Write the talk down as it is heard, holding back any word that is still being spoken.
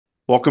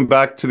Welcome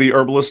back to the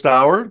Herbalist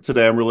Hour.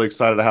 Today, I'm really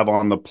excited to have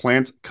on the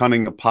Plant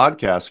Cunning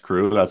Podcast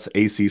crew. That's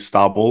AC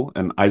Stauble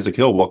and Isaac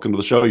Hill. Welcome to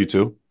the show, you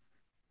two.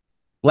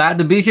 Glad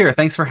to be here.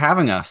 Thanks for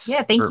having Yeah, us.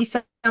 thank you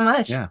so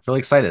much. Yeah, really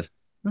excited.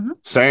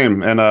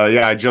 Same. And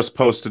yeah, I just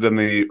posted in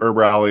the Herb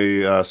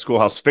Rally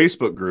Schoolhouse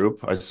Facebook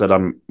group. I said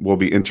we'll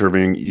be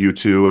interviewing you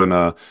two and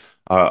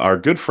our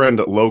good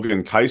friend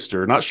Logan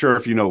Keister. Not sure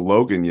if you know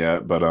Logan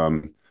yet, but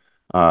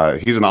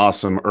he's an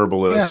awesome Yeah.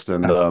 herbalist,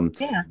 and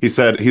Yeah. he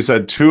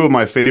said two of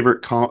my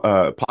favorite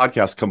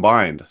podcasts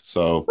combined.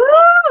 So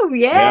Woo!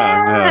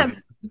 yeah,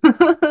 Yeah.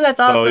 That's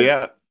so awesome.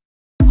 yeah.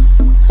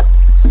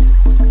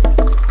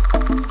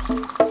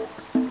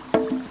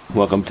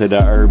 Welcome to the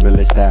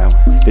Herbalist Hour.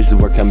 This is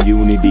where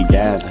community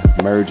gather,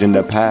 merging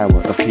the power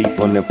of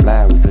people and the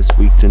flowers, the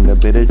sweet and the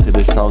bitter to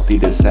the salty,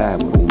 the sour.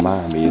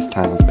 Umami, it's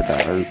time for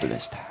the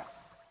Herbalist Hour.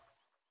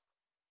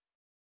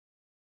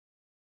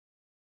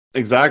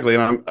 Exactly.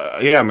 And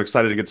I'm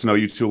excited to get to know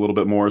you two a little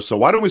bit more. So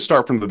why don't we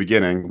start from the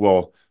beginning?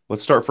 Well,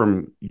 let's start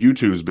from you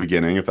two's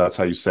beginning, if that's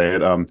how you say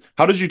it.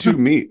 How did you two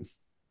meet?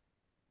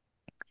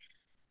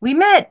 We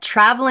met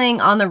traveling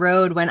on the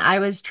road when I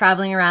was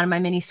traveling around in my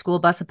mini school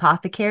bus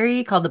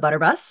apothecary called the Butter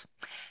Bus.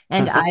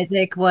 And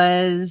Isaac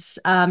was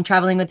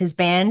traveling with his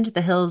band,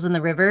 The Hills and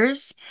the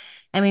Rivers.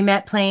 And we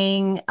met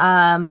playing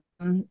a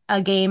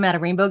game at a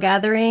rainbow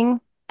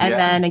gathering. And Yeah.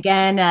 then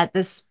again at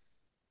this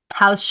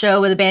house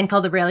show with a band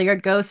called the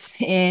Railyard Ghosts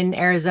in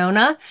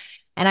Arizona.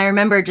 And I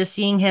remember just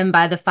seeing him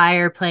by the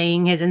fire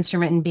playing his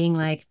instrument and being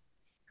like,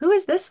 who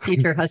is this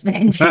future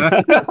husband? It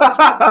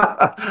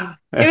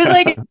was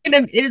like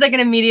an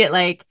immediate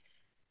like,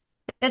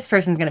 this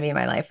person's gonna be in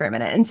my life for a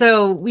minute. And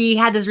so we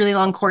had this really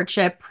long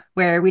courtship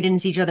where we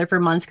didn't see each other for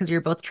months because we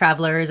were both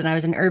travelers, and I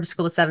was in herb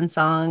school with Seven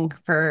Song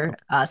for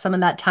some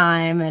of that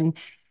time. And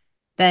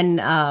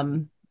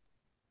then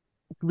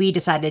we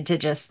decided to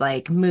just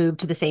like move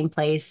to the same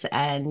place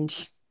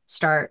and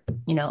start,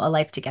 a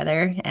life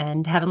together,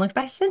 and haven't looked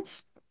back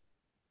since.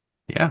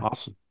 Yeah.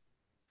 Awesome.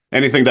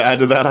 Anything to add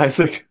to that,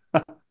 Isaac?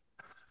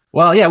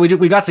 Well, yeah, we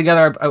got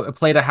together. I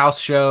played a house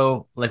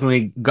show. Like when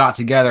we got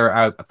together,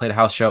 I played a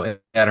house show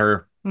at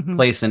her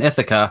place in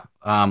Ithaca,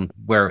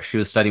 where she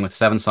was studying with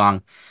Seven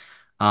Song.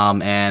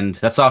 And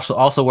that's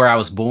also where I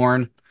was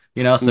born,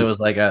 so it was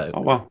like Oh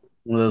wow.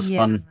 one of those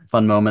Yeah.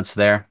 fun moments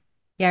there.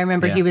 Yeah, I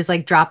remember Yeah. he was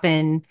like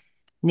dropping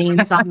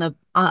names on the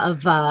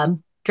of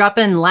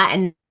dropping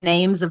Latin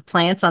names of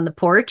plants on the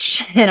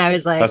porch, and I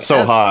was like, That's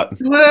so hot.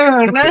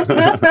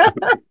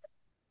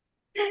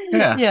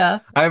 Yeah. Yeah.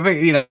 I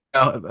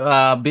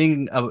think,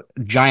 being a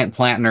giant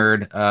plant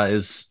nerd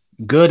is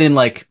good in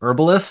like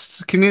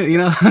herbalist community,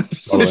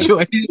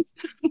 situations.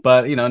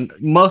 But,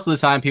 most of the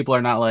time people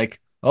are not like,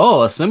 oh,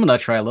 Asimina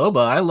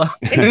triloba, I love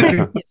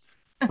it.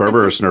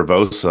 Berberis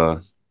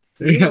nervosa.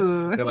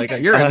 Ooh. They're like,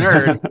 you're a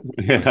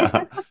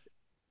nerd.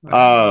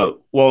 Yeah.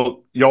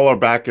 Well, y'all are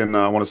back in,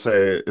 I want to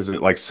say, is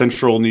it like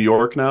central New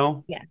York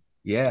now? Yeah.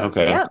 Yeah.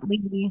 Okay. Yeah,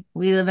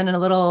 we live in a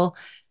little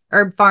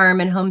herb farm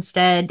and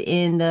homestead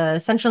in the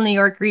central New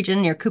York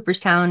region near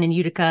Cooperstown and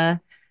Utica.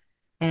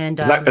 And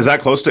Is that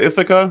close to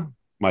Ithaca?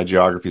 My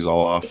geography's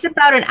all off. it's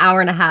about an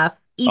hour and a half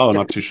east Oh, of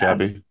not too Utica.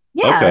 shabby.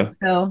 Yeah, Okay.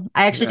 so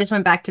I actually Yeah. just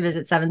went back to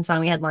visit Seven Song.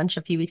 We had lunch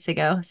a few weeks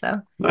ago,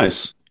 so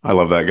Nice. I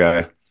love that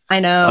guy. I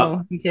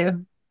know, me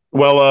too.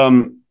 Well,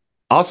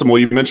 awesome. Well,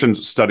 you mentioned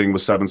studying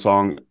with Seven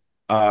Song.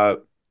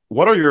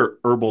 What are your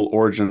herbal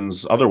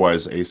origins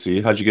otherwise,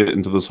 AC? How'd you get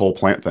into this whole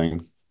plant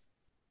thing?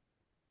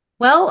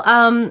 Well,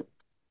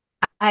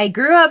 I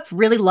grew up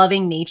really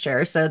loving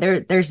nature, so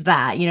there's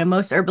that.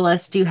 Most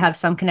herbalists do have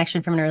some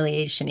connection from an early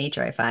age to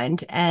nature, I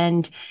find.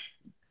 And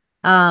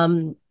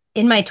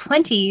in my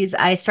 20s,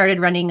 I started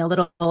running a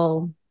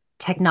little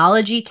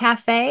technology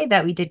cafe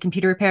that we did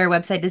computer repair,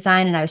 website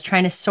design, and I was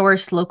trying to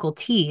source local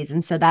teas.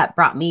 And so that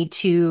brought me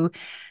to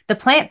the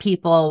plant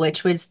people,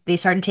 which was they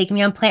started taking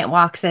me on plant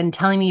walks and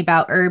telling me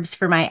about herbs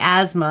for my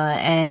asthma.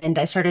 And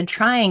I started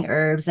trying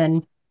herbs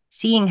and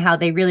seeing how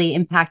they really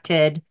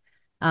impacted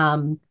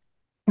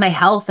my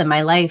health and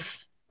my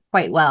life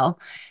quite well.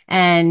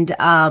 And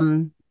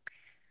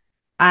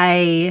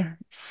I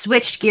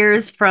switched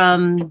gears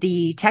from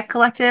the tech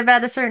collective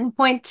at a certain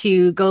point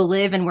to go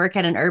live and work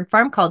at an herb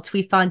farm called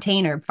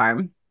Tweefontein Herb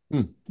Farm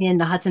Hmm. in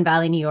the Hudson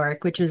Valley, New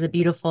York, which was a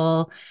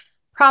beautiful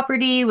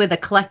property with a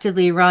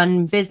collectively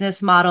run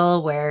business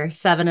model where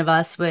seven of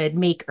us would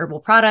make herbal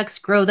products,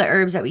 grow the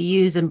herbs that we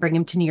use, and bring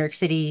them to New York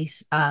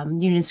City's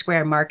Union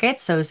Square market.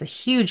 So it was a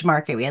huge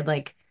market. We had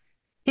like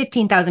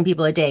 15,000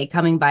 people a day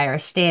coming by our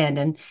stand.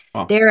 And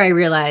Wow. there I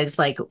realized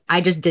like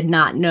I just did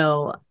not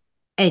know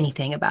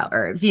anything about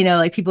herbs.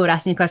 Like people would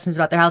ask me questions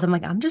about their health. I'm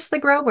like, I'm just the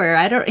grower.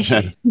 I don't,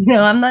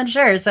 I'm not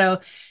sure. So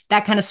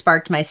that kind of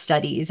sparked my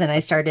studies. And I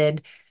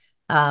started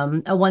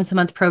a once a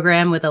month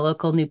program with a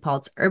local New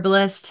Paltz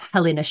herbalist,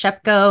 Helena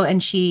Shepko.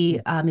 And she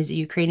is a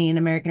Ukrainian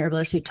American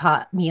herbalist who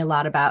taught me a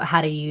lot about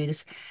how to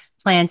use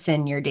plants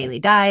in your daily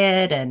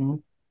diet.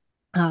 And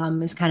it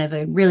was kind of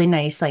a really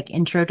nice like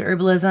intro to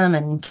herbalism,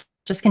 and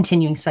just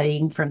continuing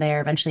studying from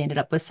there. Eventually ended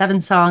up with Seven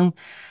Song.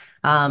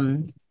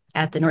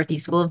 at the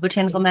Northeast School of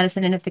Botanical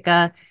Medicine in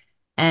Ithaca.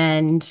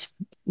 And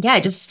yeah,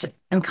 I just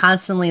am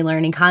constantly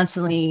learning,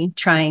 constantly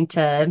trying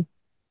to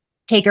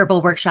take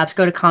herbal workshops,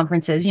 go to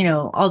conferences,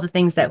 all the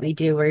things that we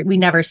do where we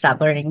never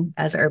stop learning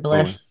as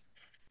herbalists.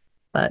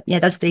 But yeah,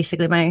 that's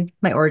basically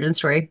my origin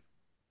story.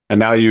 And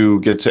now you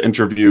get to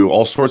interview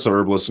all sorts of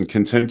herbalists and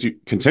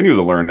continue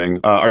the learning.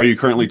 Are you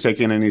currently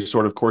taking any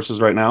sort of courses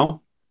right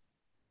now?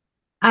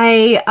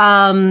 I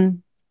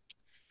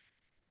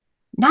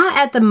not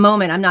at the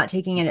moment. I'm not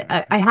taking it.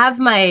 I have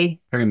my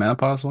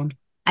perimenopause one.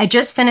 I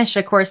just finished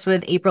a course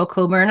with April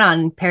Coburn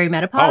on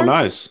perimenopause. Oh,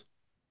 nice.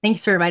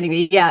 Thanks for reminding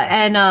me. Yeah,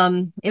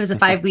 and it was a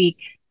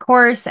 5-week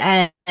course,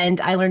 and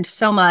I learned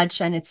so much,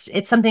 and it's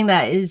something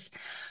that is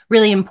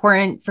really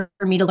important for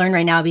me to learn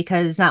right now,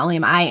 because not only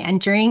am I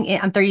entering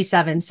it, I'm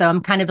 37, so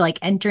I'm kind of like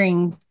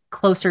entering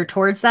closer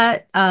towards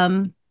that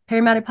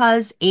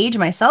perimenopause age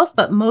myself,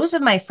 but most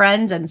of my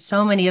friends and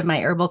so many of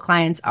my herbal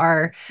clients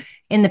are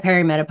in the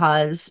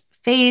perimenopause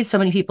phase. So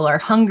many people are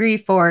hungry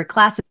for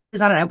classes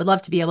on it. I would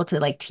love to be able to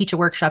like teach a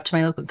workshop to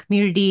my local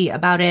community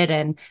about it,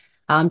 and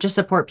just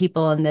support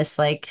people in this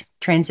like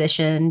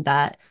transition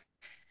that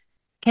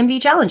can be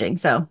challenging.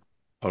 So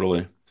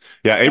totally.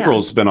 Yeah,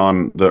 April's been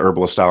on the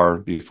Herbalist Hour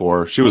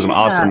before. She was an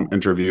awesome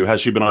interview.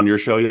 Has she been on your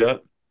show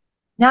yet?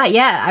 Not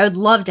yet. I would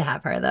love to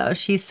have her though.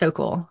 She's so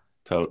cool.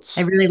 Totes.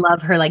 I really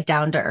love her, like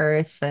down to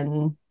earth,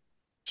 and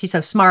she's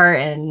so smart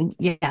and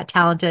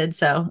talented.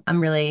 So I'm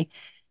really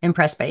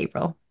impressed by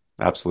April.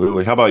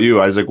 Absolutely. How about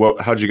you, Isaac?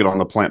 How'd you get on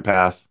the plant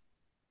path?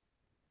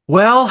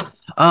 Well,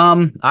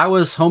 I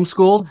was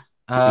homeschooled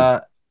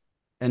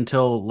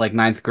until like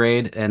 9th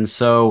grade, and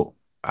so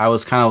I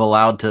was kind of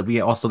allowed to be.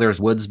 Also, there's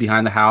woods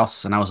behind the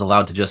house, and I was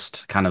allowed to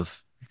just kind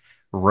of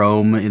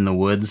roam in the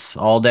woods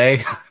all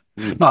day.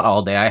 Not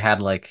all day. I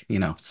had like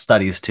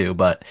studies too,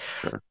 but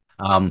sure.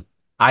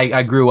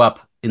 I grew up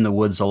in the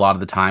woods a lot of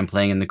the time,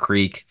 playing in the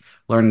creek,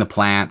 learning the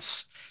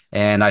plants,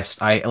 and I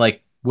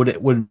like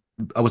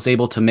I was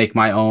able to make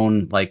my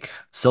own like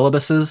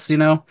syllabuses,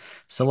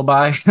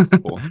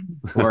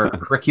 syllabi or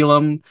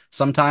curriculum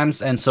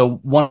sometimes. And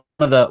so one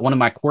of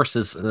my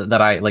courses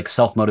that I like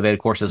self-motivated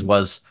courses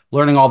was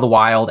learning all the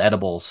wild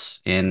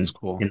edibles in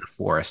the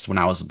forest when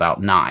I was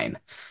about 9.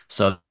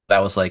 So that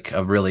was like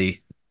a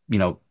really,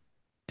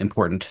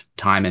 important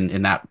time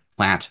in that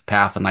plant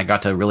path. And I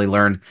got to really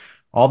learn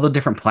all the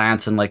different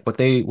plants and like what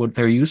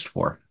they're used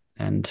for.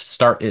 And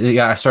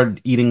I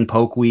started eating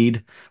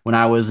pokeweed when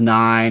I was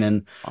 9,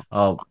 and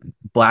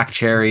black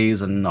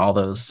cherries and all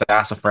those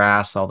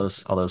sassafras, all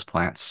those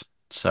plants.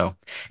 So,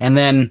 and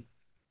then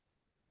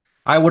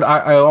I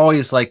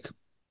always like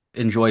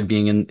enjoyed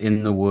being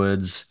in the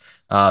woods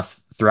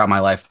throughout my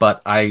life,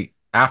 but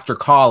after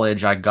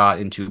college I got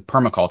into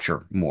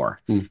permaculture more,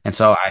 and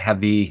so I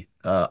had the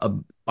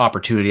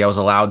opportunity. I was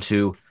allowed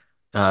to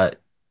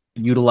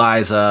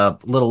utilize a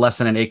little less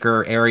than an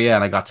acre area,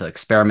 and I got to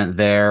experiment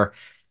there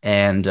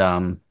and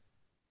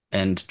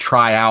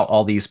try out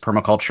all these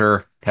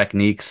permaculture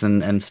techniques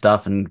and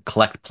stuff and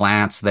collect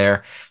plants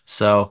there.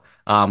 So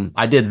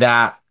I did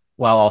that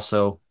while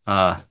also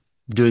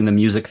doing the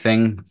music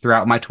thing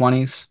throughout my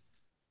 20s.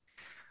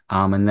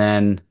 And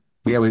then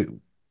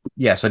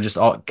so I just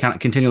kind of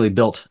continually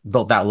built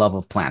that love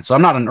of plants. So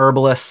I'm not an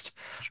herbalist,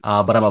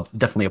 but I'm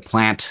definitely a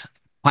plant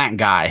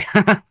guy.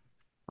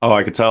 Oh,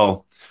 I could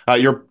tell.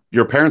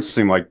 Your parents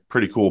seem like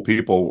pretty cool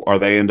people. Are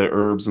they into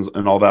herbs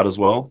and all that as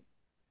well?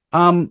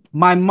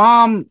 My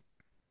mom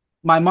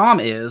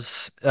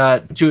is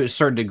to a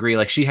certain degree.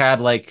 Like she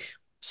had like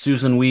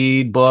Susan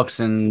Weed books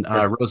and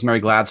Rosemary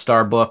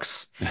Gladstar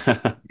books,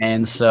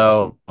 and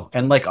so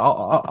and like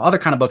all other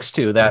kind of books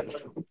too. That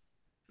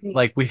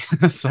like we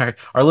sorry,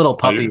 our little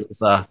puppy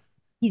is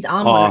he's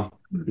on.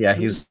 Yeah,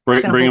 he's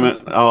bring him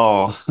in.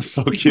 Oh,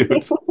 so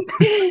cute.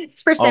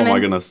 It's persimmon. Oh my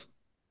goodness,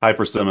 hi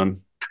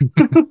persimmon.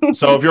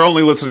 So if you're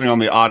only listening on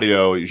the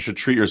audio, you should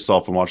treat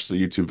yourself and watch the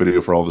YouTube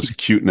video for all this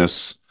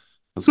cuteness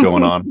that's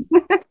going on.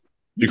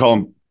 You call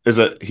him? Is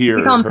it here?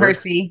 We call him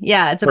Percy.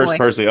 Yeah, it's a boy.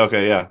 Percy.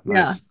 Okay, yeah,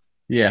 nice.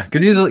 Yeah,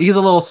 because he's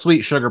a little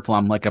sweet sugar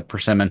plum, like a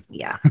persimmon.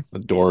 Yeah,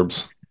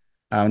 adorbs.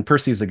 And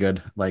Percy's a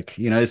good, like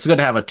it's good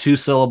to have a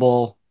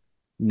 2-syllable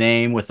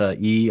name with a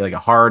E, like a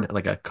hard,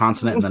 like a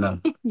consonant, and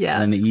then and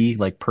then the E,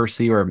 like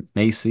Percy or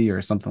Macy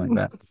or something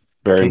like that.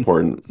 Very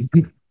important.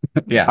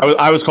 Yeah,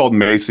 I was called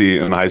Macy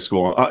in high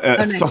school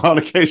nice. on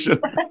occasion.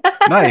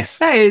 Nice.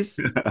 That's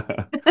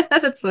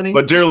funny.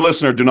 But dear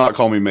listener, do not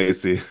call me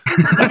Macy.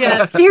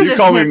 Yes, you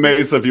call me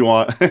Mace if you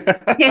want.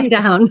 Hand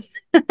down.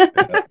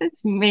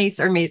 It's Mace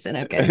or Mason.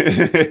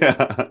 Okay.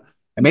 Yeah.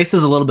 And Mace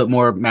is a little bit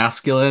more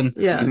masculine.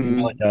 Yeah.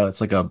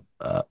 It's like a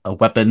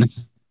weapon.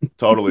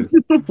 Totally.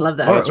 Love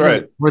that. Oh, that's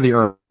right. We're the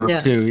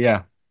herb too.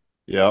 Yeah.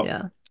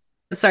 Yeah.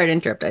 Sorry to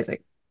interrupt,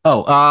 Isaac.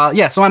 Oh,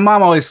 yeah. So my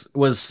mom always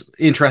was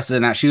interested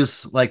in that. She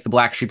was like the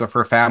black sheep of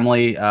her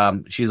family.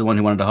 She's the one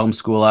who wanted to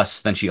homeschool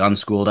us. Then she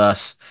unschooled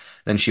us.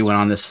 Then she went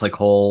on this like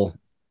whole,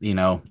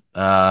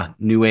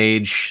 new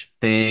age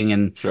thing,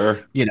 and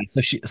sure,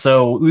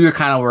 so we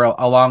were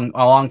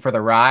along for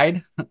the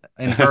ride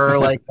in her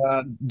like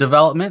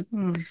development.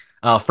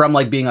 from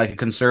like being like a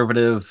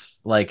conservative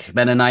like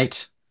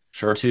Mennonite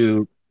Sure.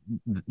 to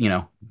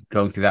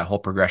going through that whole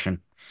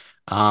progression.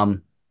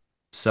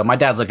 So my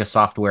dad's like a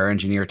software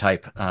engineer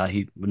type.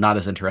 He not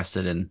as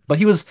interested in, but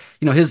he was,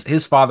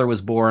 his father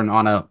was born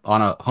on a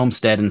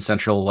homestead in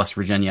central West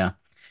Virginia,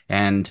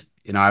 and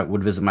I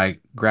would visit my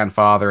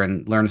grandfather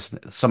and learn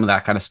some of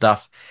that kind of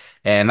stuff,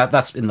 and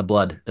that's in the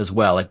blood as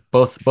well. Like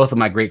both of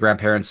my great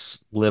grandparents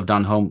lived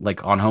on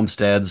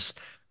homesteads,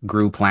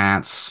 grew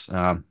plants.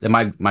 And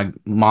my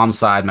mom's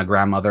side, my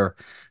grandmother,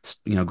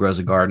 grows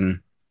a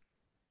garden,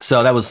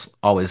 so that was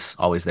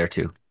always there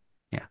too.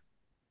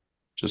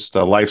 Just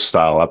a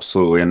lifestyle,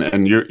 absolutely.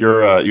 And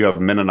you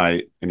have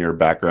Mennonite in your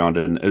background,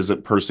 and is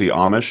it Percy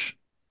Amish?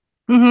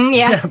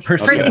 Yeah.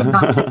 Percy.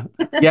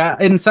 Yeah,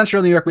 in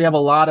central New York, we have a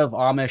lot of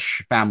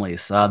Amish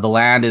families. The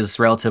land is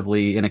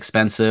relatively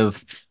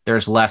inexpensive.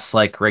 There's less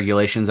like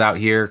regulations out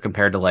here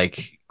compared to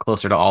like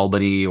closer to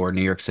Albany or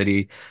New York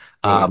City.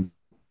 And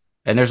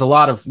there's a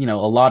lot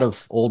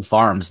of old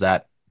farms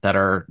that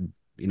are,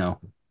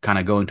 kind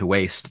of going to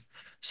waste.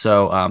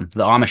 So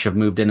the Amish have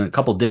moved in a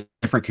couple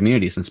different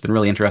communities, and it's been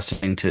really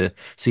interesting to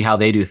see how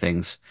they do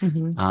things.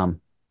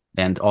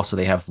 And also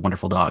they have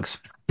wonderful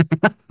dogs.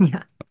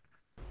 Yeah.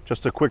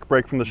 Just a quick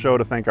break from the show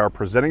to thank our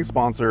presenting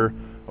sponsor,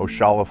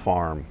 Oshala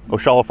Farm.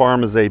 Oshala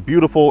Farm is a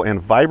beautiful and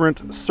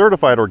vibrant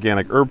certified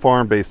organic herb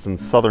farm based in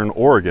Southern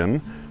Oregon,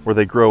 where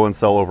they grow and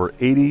sell over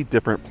 80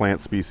 different plant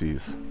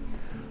species.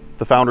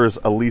 The founders,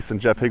 Elise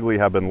and Jeff Higley,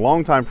 have been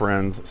longtime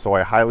friends, so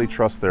I highly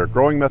trust their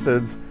growing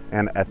methods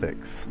and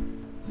ethics.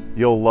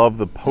 You'll love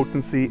the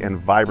potency and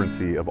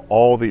vibrancy of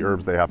all the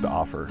herbs they have to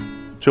offer.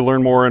 To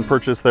learn more and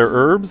purchase their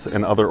herbs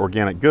and other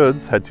organic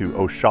goods, head to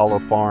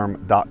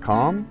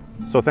oshalafarm.com.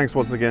 So thanks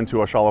once again to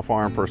Oshala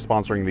Farm for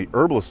sponsoring the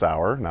Herbalist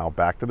Hour. Now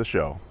back to the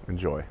show.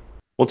 Enjoy.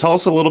 Well, tell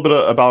us a little bit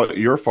about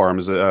your farm.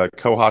 Is it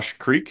Cohosh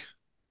Creek?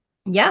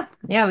 Yeah,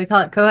 we call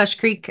it Cohosh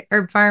Creek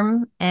Herb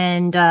Farm,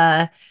 and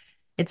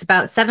it's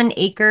about 7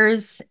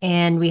 acres,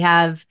 and we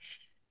have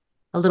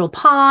a little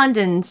pond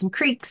and some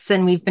creeks,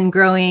 and we've been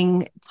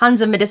growing tons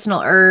of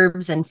medicinal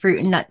herbs and fruit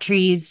and nut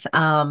trees.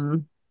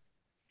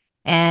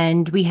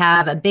 And we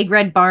have a big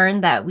red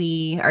barn that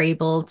we are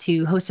able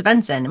to host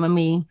events in. And when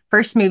we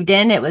first moved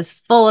in, it was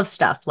full of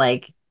stuff,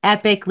 like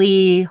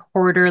epically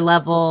hoarder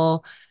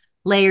level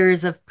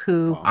layers of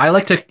poop. I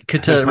like to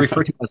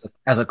refer to it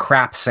as a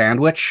crap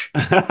sandwich.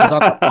 Because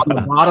on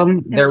the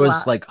bottom there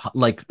was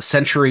like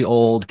century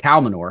old cow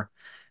manure,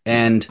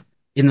 and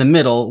in the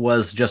middle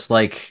was just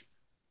like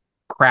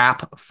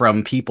crap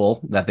from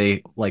people that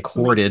they like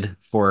hoarded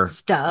for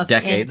stuff,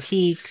 decades,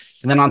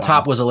 antiques, and then on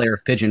top was a layer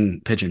of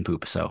pigeon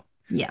poop. So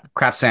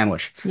crap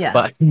sandwich. Yeah,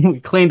 but we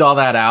cleaned all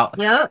that out.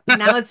 Yep.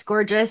 Now it's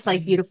gorgeous,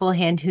 like beautiful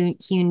hand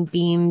hewn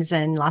beams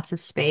and lots of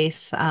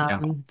space.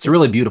 It's a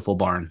really beautiful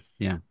barn.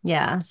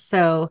 Yeah.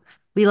 So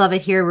we love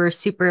it here. We're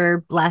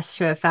super blessed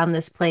to have found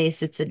this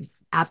place. It's an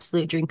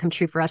absolute dream come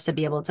true for us to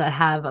be able to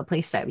have a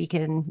place that we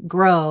can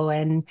grow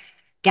and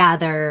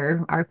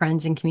gather our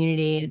friends and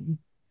community.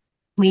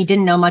 We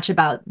didn't know much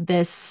about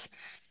this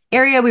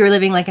area. We were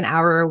living like an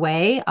hour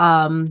away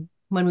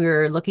when we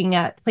were looking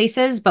at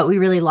places, but we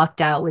really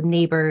lucked out with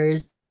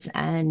neighbors.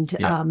 And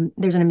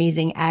there's an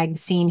amazing ag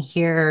scene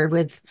here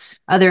with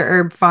other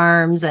herb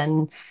farms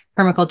and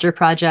permaculture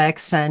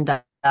projects,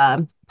 and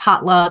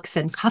potlucks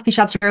and coffee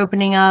shops are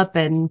opening up.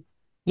 And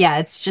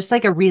it's just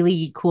like a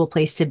really cool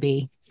place to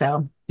be.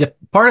 So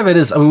part of it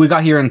is, I mean, we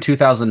got here in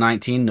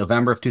 2019,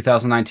 November of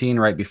 2019,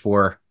 right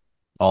before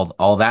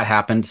all that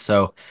happened.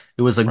 So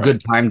it was a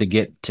good time to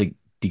get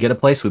a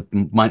place. We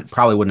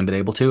probably wouldn't have been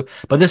able to,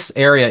 but this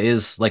area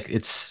is like,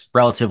 it's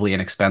relatively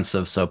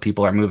inexpensive. So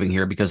people are moving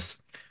here because,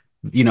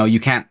 you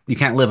can't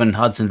live in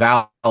Hudson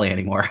Valley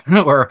anymore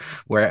or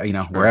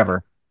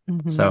wherever.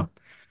 So.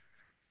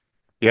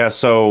 Yeah,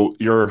 so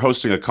you're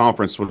hosting a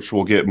conference, which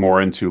we'll get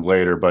more into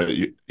later, but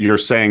you're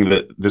saying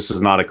that this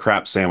is not a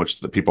crap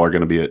sandwich that people are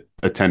going to be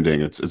attending.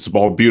 It's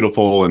all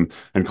beautiful and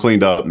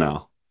cleaned up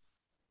now.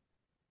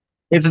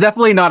 It's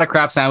definitely not a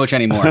crap sandwich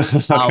anymore.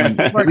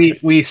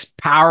 We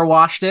power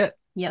washed it.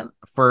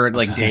 For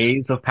like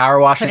days of power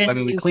washing. I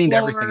mean, we cleaned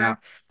everything out,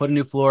 put a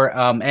new floor.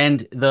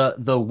 And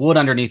the wood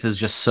underneath is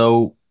just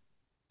so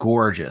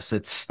gorgeous.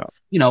 It's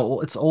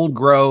it's old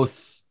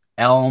growth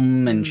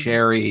elm and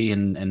cherry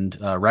and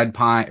red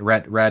pine,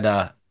 red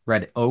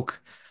oak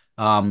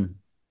from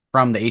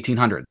the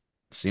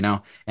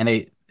 1800s, and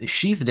they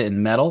sheathed it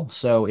in metal,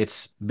 so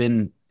it's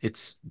been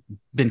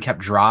kept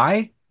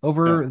dry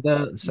over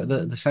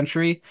the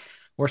century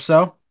or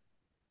so.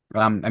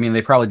 I mean,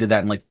 they probably did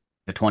that in like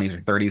the 20s or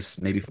 30s,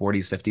 maybe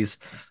 40s, 50s.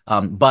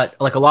 But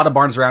like a lot of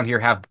barns around here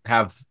have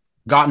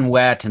gotten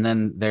wet and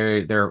then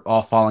they're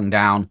all falling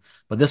down.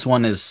 But this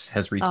one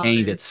has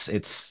retained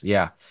its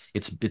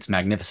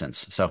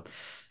magnificence. So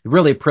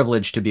really a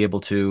privilege to be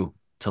able to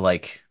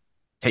like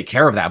take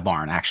care of that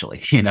barn,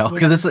 actually,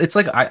 because it's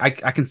like I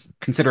can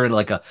consider it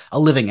like a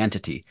living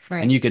entity.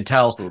 Right. And you could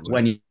tell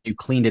when you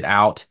cleaned it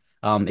out,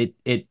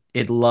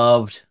 it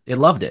loved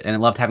it, and it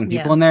loved having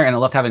people in there, and it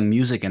loved having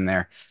music in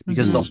there,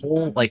 because the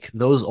whole, like,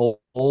 those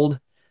old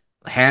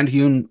hand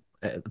hewn.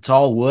 It's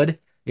all wood.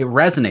 It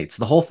resonates.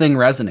 The whole thing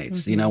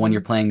resonates, when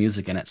you're playing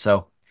music in it.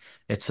 So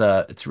it's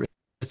a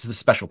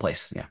special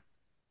place. Yeah.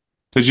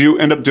 Did you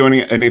end up doing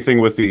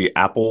anything with the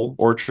apple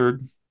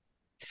orchard?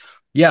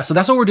 Yeah. So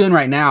that's what we're doing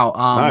right now.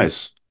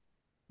 Nice.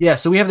 Yeah.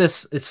 So we have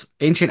it's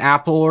ancient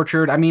apple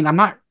orchard. I mean, I'm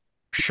not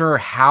sure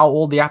how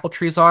old the apple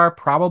trees are.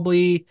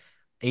 Probably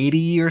 80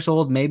 years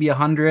old, maybe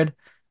 100.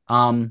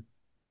 Um,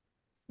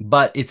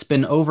 but it's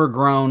been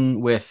overgrown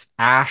with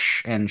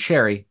ash and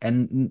sherry,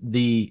 and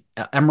the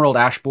emerald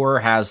ash borer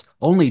has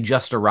only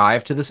just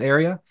arrived to this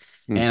area.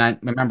 Hmm. And I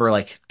remember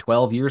like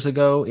 12 years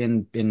ago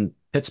in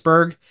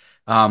Pittsburgh,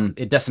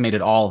 it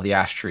decimated all of the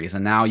ash trees,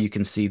 and now you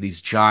can see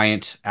these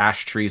giant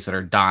ash trees that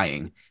are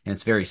dying, and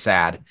it's very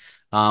sad.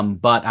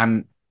 But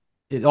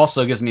it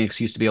also gives me an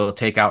excuse to be able to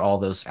take out all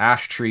those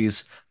ash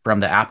trees from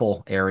the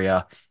apple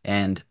area,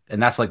 and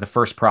that's like the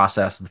first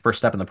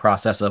step in the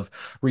process of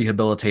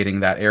rehabilitating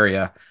that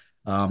area.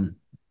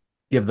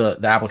 Give the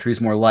apple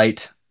trees more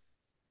light,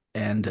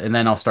 and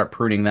then I'll start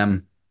pruning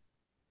them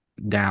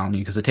down,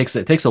 because it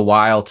takes a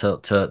while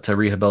to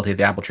rehabilitate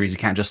the apple trees. You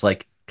can't just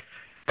like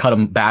cut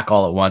them back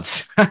all at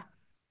once.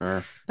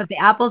 Sure. But the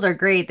apples are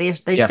great. They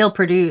Yeah. still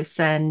produce,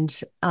 and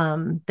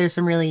there's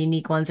some really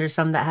unique ones. There's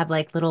some that have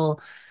like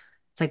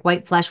it's like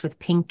white flesh with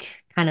pink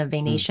kind of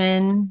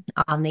veination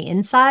on the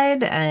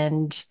inside,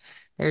 and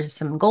there's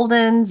some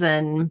goldens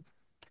and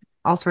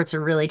all sorts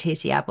of really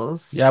tasty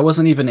apples. Yeah, I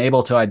wasn't even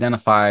able to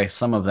identify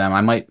some of them.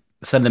 I might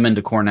send them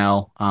into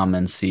Cornell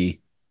and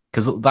see,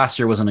 because last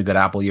year wasn't a good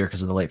apple year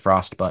because of the late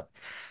frost. But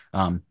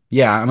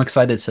yeah, I'm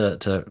excited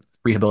to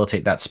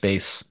rehabilitate that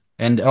space.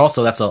 And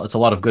also it's a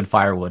lot of good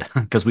firewood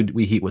because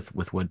we heat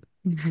with wood.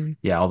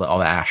 Yeah, all the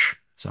ash.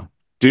 So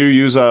Do you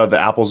use the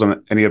apples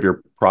in any of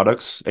your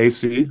products,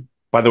 AC?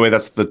 By the way,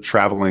 that's the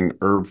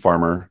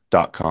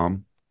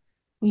travelingerbfarmer.com.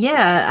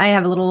 Yeah, I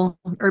have a little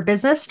herb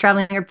business,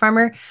 traveling herb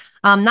farmer.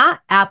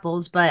 Not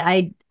apples, but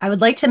I would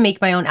like to make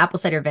my own apple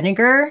cider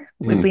vinegar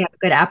if we have a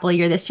good apple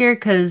year this year,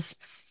 because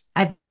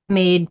I've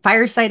made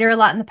fire cider a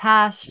lot in the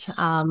past.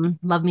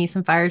 Love me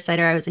some fire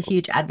cider. I was a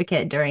huge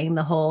advocate during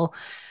the whole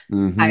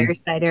fire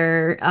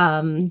cider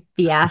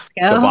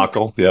fiasco.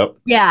 Debacle. Yep.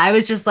 Yeah, I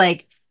was just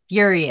like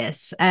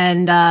furious,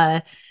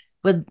 and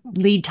would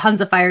lead tons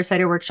of fire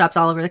cider workshops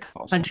all over the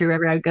country.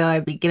 Wherever I would go,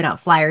 I'd be giving out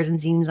flyers and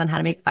zines on how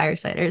to make fire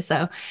cider.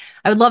 So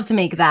I would love to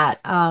make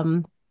that.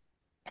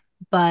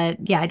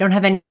 But yeah, I don't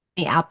have any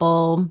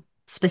apple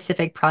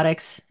specific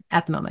products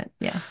at the moment.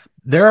 Yeah.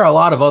 there are a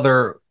lot of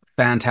other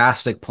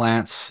fantastic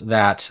plants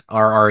that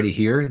are already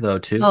here though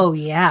too. Oh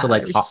yeah. So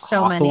like There's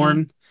so many.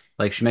 hawthorn,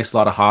 like she makes a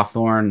lot of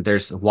hawthorn.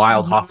 There's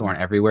wild hawthorn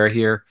everywhere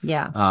here.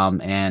 Yeah.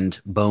 And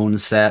bone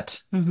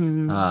set,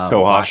 Cohosh.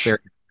 blackberry,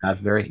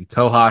 raspberry,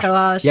 cohosh.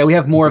 Cohosh. Yeah, we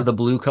have more of the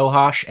blue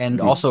cohosh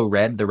and also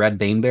the red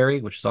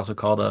baneberry, which is also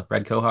called a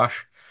red cohosh.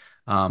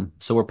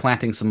 So we're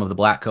planting some of the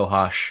black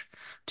cohosh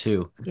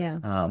too.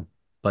 Yeah.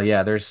 But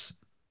yeah, there's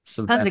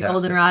some Tons of fantastic.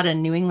 goldenrod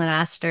and New England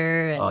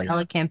aster and Oh, yeah.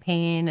 yellow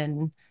campaign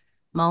and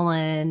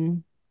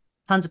mullein,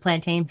 tons of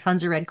plantain,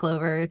 tons of red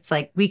clover. It's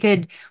like we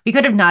could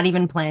have not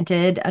even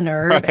planted an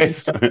herb and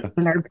still have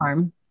an herb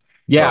farm.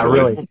 Yeah, Totally.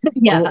 really.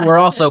 Yeah. We're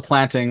also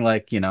planting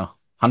like,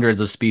 hundreds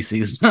of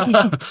species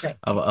Right.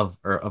 of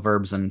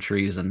herbs and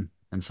trees and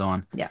so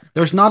on. Yeah.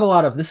 There's not a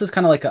lot of this is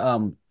kind of like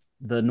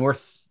the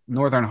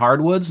northern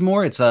hardwoods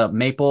more. It's a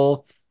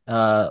maple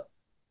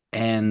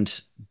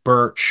and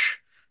birch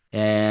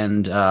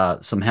and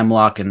some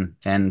hemlock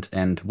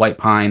and white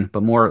pine,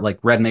 but more like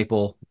red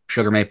maple,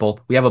 sugar maple.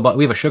 We have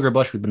a sugar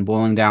bush. We've been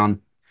boiling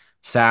down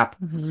sap.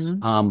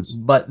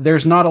 But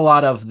there's not a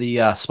lot of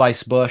the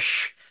spice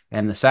bush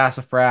and the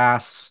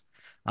sassafras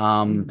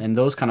and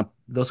those kind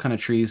of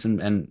trees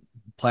and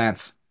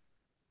plants.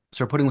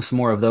 So we're putting some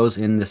more of those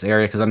in this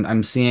area because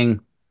I'm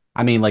seeing,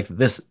 I mean, like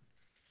this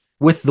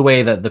with the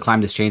way that the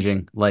climate is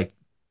changing, like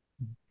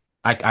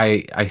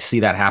I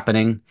see that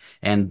happening,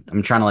 and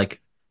I'm trying to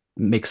like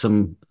make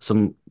some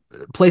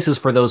places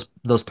for those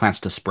plants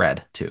to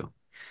spread too,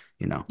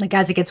 Like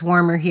as it gets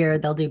warmer here,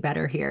 they'll do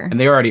better here. and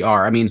they already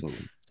are. I mean,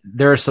 Absolutely.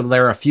 there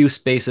are a few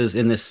spaces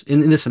in this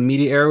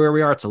immediate area where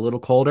we are. It's a little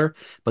colder,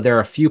 but there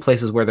are a few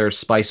places where there's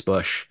spice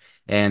bush,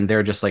 and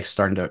they're just like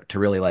starting to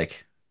really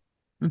like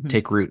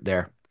take root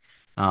there.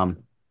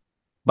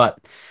 But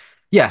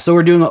yeah, so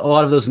we're doing a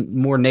lot of those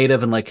more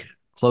native and like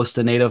close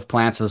to native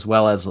plants, as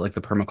well as like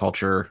the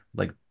permaculture,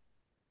 like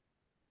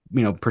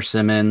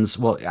persimmons.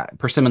 Well, yeah,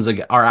 persimmons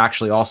are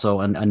actually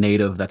also a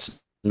native that's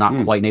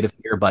not quite native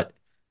here, but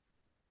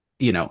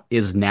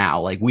is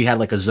now like we had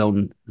like a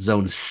zone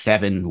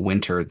 7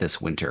 winter this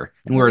winter,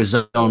 and we're a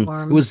zone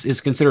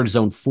it's considered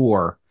zone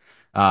 4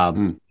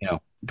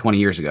 20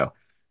 years ago.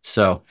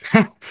 So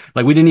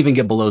like we didn't even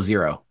get below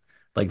 0.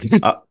 Like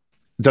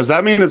does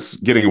that mean it's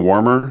getting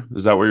warmer?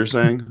 Is that what you're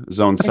saying?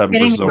 Zone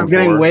 7 for zone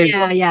 4?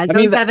 Yeah.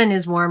 Zone 7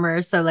 is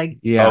warmer. So like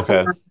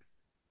Okay.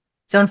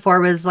 zone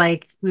 4 was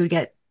like we would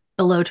get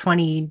below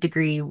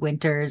 20-degree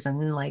winters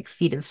and like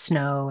feet of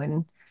snow,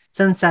 and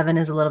zone 7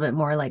 is a little bit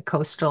more like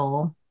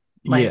coastal,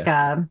 like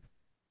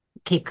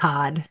Cape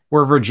Cod.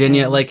 Or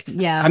Virginia. Like,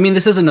 yeah. I mean,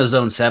 this isn't a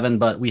zone 7,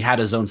 but we had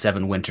a zone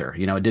 7 winter.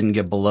 It didn't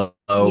get below,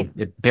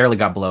 it barely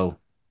got below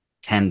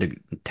 10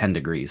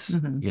 degrees,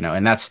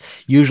 and that's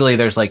usually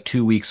there's like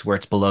 2 weeks where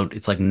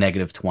it's like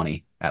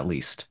 -20 at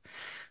least.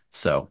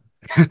 So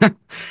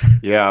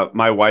Yeah,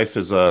 my wife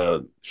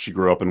she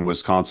grew up in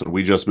Wisconsin.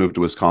 We just moved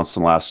to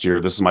Wisconsin last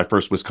year. This is my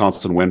first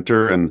Wisconsin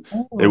winter, and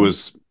it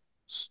was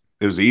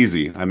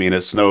easy. I mean,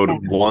 it snowed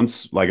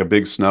once, like a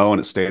big snow, and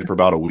it stayed for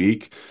about a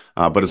week.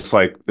 But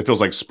it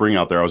feels like spring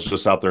out there. I was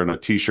just out there in a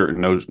t-shirt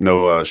and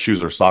no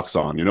shoes or socks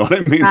on. You know what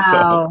I mean?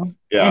 Wow. So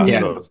yeah,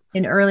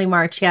 in early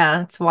March,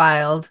 yeah, it's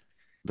wild.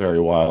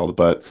 Very wild.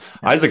 But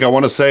Isaac, I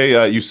want to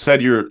say you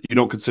said you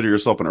don't consider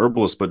yourself an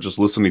herbalist, but just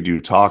listening to you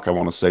talk, I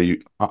want to say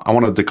I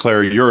want to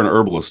declare you're an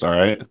herbalist. All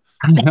right.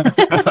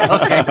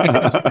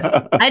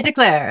 I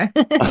declare.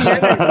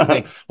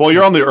 Well,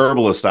 you're on the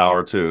Herbalist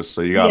Hour too,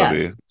 so you got to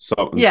be in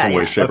some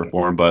way, shape, or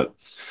form. But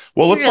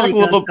let's talk a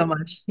little. So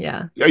much,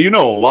 yeah. You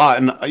know a lot,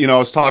 and I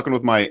was talking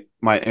with my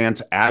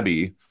aunt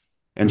Abby,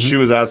 and she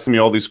was asking me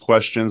all these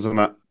questions, and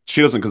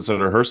she doesn't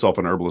consider herself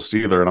an herbalist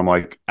either. And I'm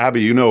like,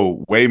 Abby, you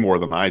know way more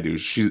than I do.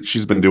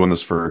 She's been doing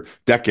this for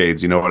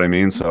decades. You know what I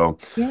mean? So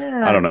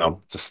I don't know.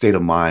 It's a state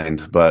of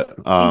mind, but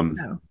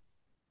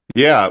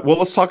yeah. Well,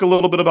 let's talk a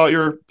little bit about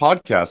your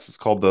podcast. It's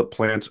called the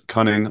Plant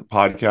Cunning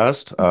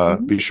Podcast.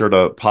 Be sure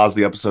to pause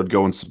the episode,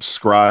 go and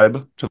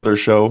subscribe to their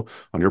show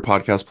on your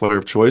podcast player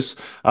of choice.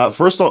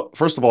 First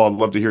of all, I'd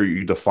love to hear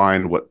you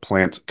define what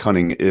plant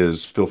cunning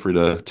is. Feel free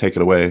to take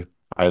it away,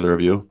 either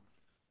of you.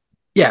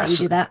 Yes.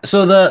 Do that.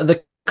 So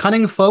the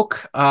cunning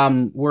folk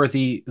were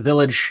the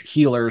village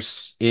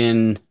healers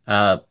in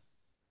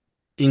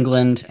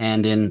England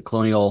and in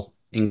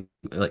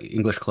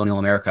English colonial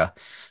America.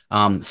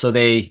 So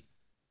they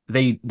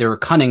were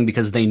cunning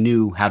because they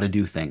knew how to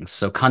do things.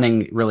 So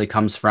cunning really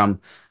comes from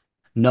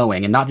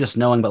knowing, and not just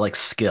knowing, but like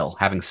skill,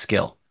 having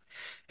skill.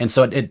 And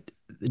so it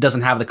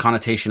doesn't have the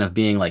connotation of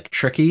being like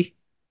tricky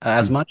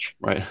as much,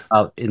 right?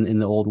 In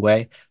the old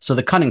way. So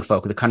the cunning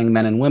folk, the cunning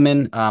men and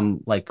women,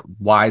 like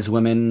wise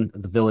women,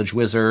 the village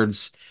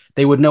wizards,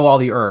 they would know all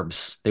the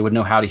herbs. They would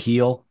know how to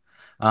heal,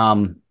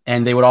 and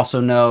they would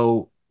also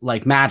know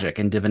like magic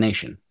and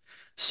divination.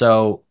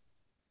 So,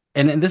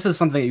 and this is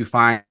something that you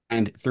find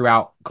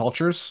throughout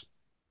cultures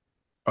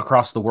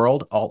across the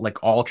world,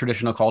 all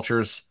traditional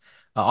cultures.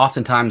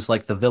 Oftentimes,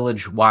 like the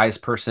village wise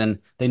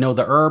person, they know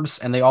the herbs,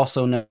 and they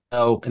also know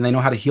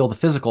how to heal the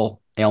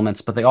physical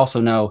ailments, but they also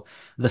know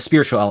the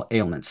spiritual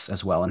ailments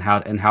as well, and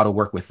how to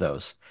work with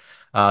those.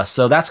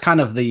 So that's kind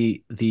of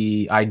the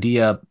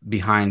idea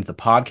behind the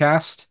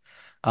podcast.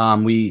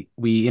 We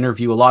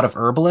interview a lot of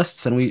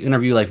herbalists, and we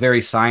interview like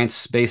very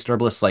science-based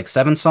herbalists like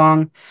Seven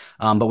Song,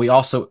 but we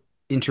also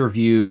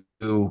interview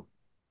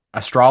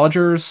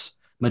astrologers,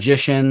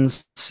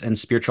 magicians, and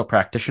spiritual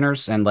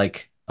practitioners, and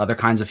like other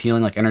kinds of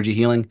healing, like energy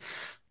healing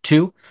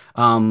too.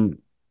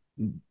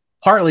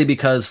 Partly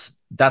because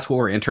that's what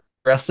we're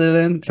interested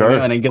in, sure,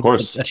 and it gives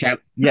us a chance.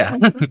 Yeah.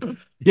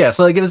 Yeah.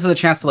 So it gives us a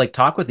chance to like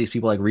talk with these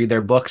people, like read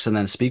their books and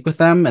then speak with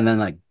them. And then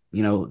like,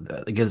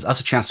 it gives us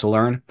a chance to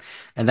learn.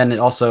 And then it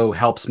also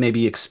helps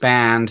maybe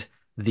expand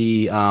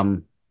the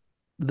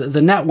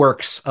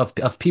networks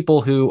of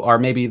people who are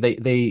maybe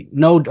they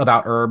know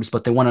about herbs,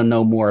 but they want to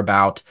know more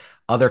about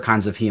other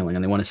kinds of healing,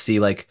 and they want to see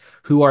like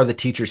who are the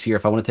teachers here.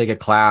 If I want to take a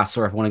class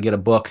or if I want to get a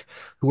book,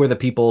 who are the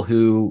people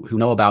who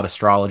know about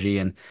astrology,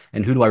 and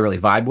who do I really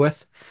vibe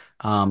with?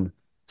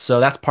 So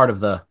that's part of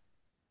the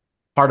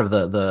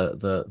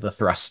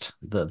thrust,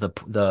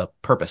 the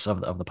purpose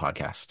of the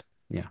podcast.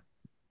 Yeah.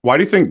 Why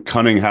do you think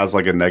cunning has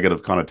like a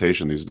negative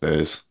connotation these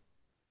days?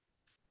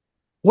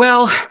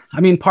 Well,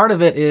 I mean, part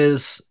of it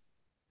is,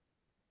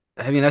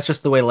 that's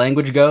just the way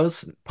language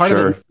goes. Part of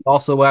it is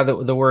also why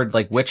the word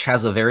like witch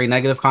has a very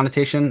negative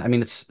connotation. I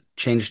mean, it's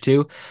changed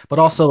too, but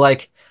also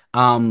like,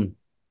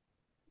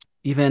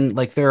 even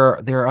like there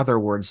are other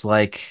words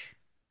like.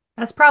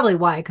 That's probably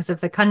why, because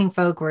if the cunning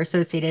folk were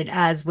associated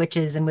as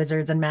witches and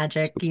wizards and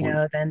magic,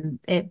 then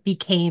it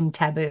became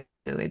taboo.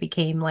 It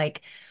became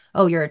like,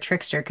 oh, you're a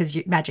trickster because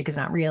magic is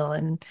not real,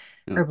 and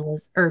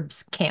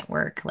herbs can't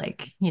work.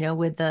 Like,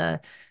 with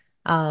the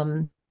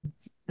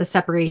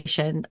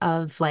separation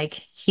of like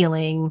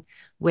healing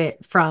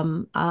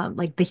from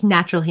like the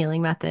natural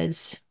healing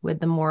methods with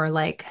the more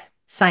like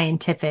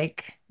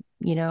scientific,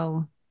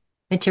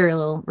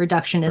 material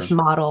reductionist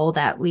model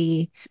that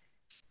we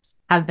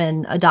have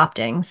been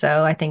adopting.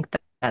 So I think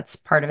that's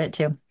part of it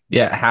too.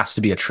 Yeah, it has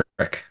to be a trick.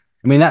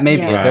 I mean, that may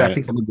be, I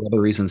think there may be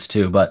other reasons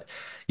too, but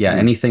yeah,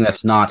 anything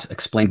that's not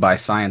explained by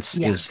science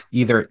is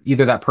either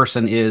that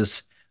person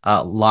is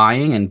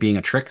lying and being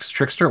a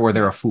trickster, or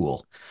they're a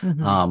fool.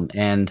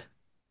 And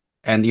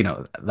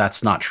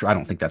that's not true. I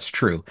don't think that's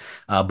true.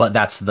 But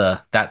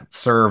that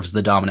serves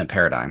the dominant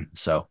paradigm.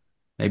 So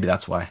maybe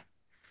that's why.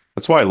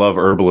 That's why I love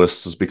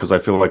herbalists, is because I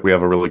feel like we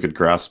have a really good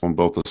grasp on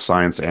both the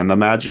science and the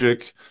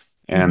magic.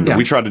 And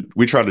we try to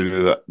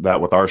do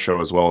that with our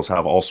show, as well as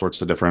have all sorts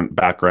of different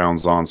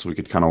backgrounds on, so we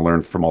could kind of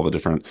learn from all the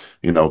different,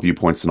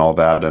 viewpoints and all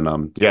that.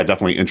 And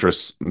definitely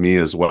interests me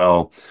as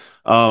well.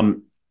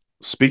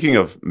 speaking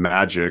of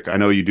magic, I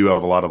know you do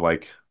have a lot of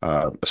like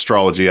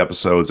astrology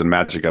episodes and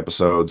magic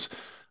episodes.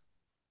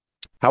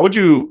 How would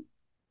you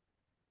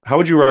how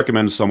would you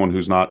recommend someone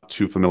who's not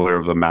too familiar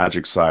with the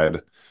magic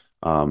side,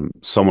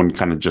 someone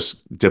kind of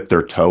just dip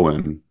their toe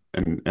in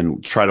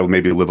and try to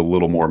maybe live a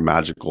little more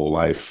magical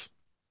life?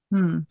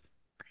 Hmm.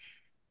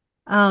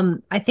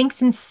 I think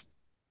since,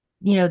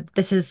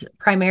 this is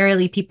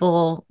primarily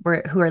people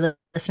who are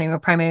listening, or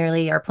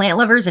primarily are plant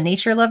lovers and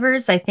nature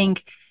lovers, I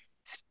think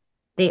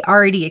they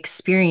already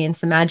experience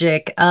the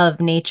magic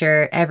of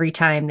nature every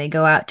time they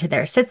go out to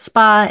their sit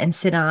spot and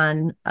sit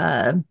on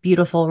a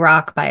beautiful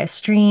rock by a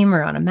stream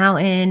or on a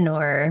mountain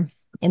or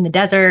in the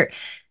desert.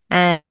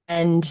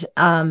 And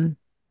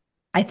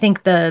I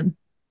think the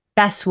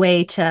best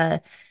way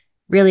to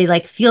really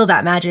like feel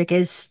that magic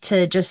is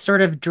to just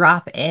sort of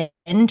drop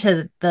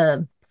into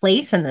the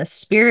place and the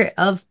spirit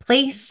of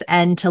place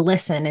and to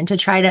listen and to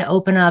try to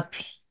open up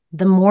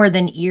the more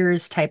than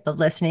ears type of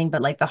listening,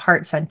 but like the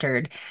heart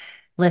centered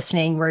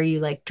listening where you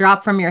like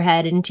drop from your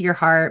head into your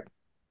heart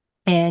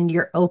and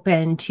you're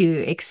open to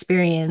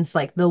experience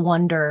like the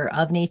wonder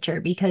of nature,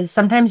 because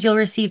sometimes you'll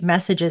receive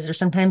messages or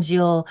sometimes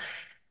you'll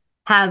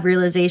have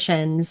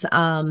realizations.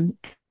 And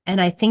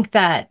I think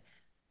that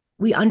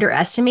we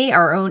underestimate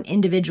our own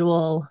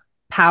individual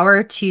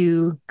power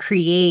to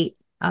create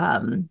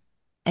and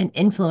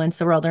influence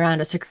the world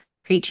around us, to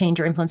create change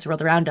or influence the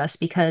world around us.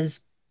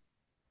 Because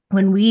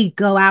when we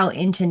go out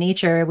into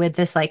nature with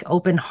this like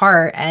open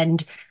heart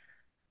and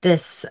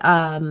this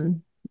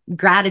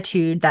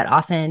gratitude that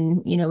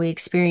often, we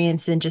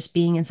experience in just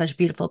being in such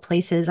beautiful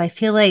places, I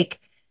feel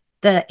like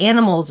the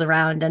animals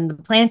around and the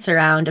plants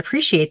around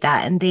appreciate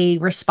that and they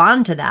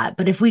respond to that.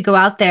 But if we go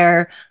out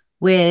there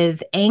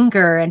with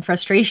anger and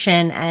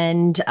frustration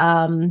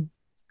and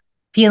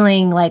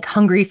feeling like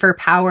hungry for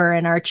power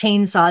and our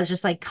chainsaws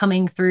just like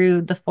coming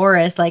through the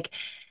forest, like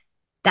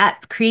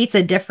that creates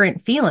a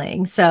different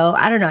feeling. So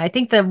I don't know. I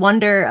think the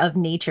wonder of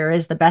nature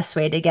is the best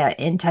way to get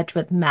in touch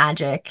with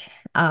magic.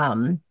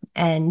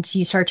 And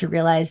you start to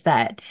realize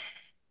that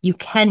you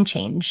can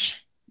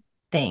change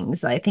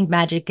things. I think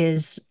magic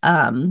is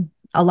a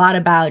lot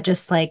about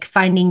just like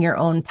finding your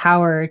own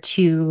power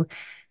to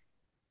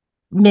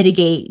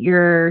mitigate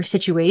your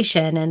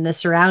situation and the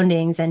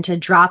surroundings and to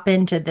drop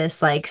into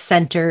this like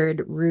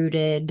centered,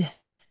 rooted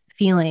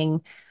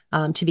feeling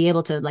to be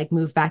able to like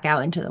move back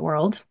out into the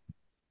world.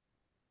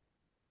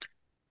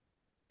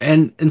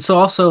 And so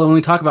also when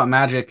we talk about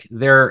magic,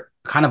 there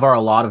kind of are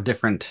a lot of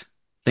different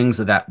things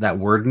that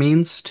word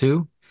means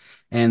too.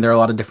 And there are a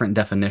lot of different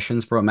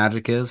definitions for what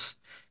magic is.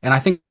 And I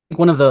think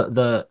one of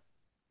the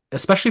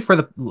especially for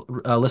the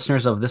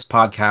listeners of this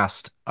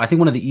podcast, I think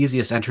one of the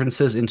easiest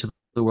entrances into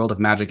the world of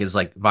magic is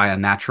like via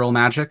natural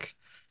magic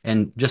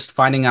and just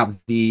finding out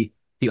the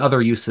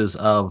other uses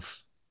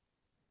of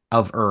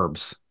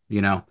herbs,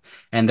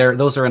 and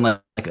those are in like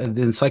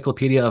the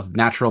Encyclopedia of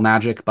Natural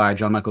Magic by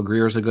John Michael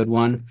Greer is a good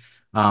one,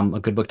 a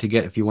good book to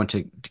get if you want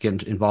to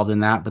get involved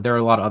in that. But there are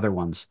a lot of other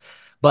ones.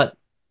 But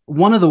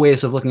one of the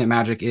ways of looking at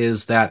magic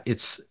is that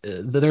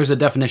there's a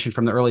definition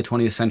from the early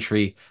 20th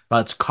century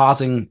about it's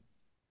causing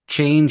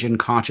change in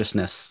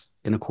consciousness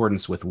in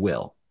accordance with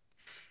will.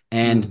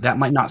 And that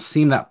might not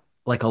seem that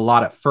like a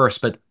lot at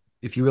first, but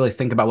if you really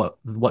think about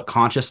what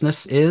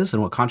consciousness is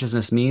and what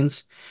consciousness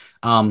means,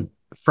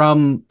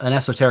 from an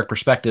esoteric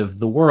perspective,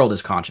 the world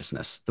is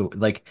consciousness.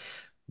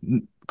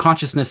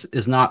 Consciousness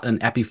is not an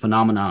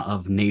epiphenomena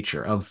of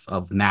nature,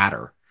 of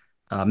matter.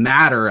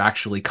 Matter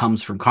actually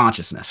comes from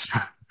consciousness.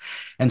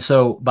 And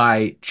so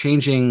by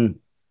changing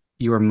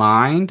your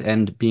mind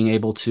and being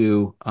able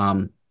to,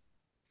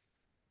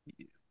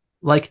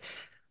 like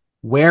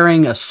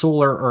wearing a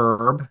solar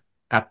herb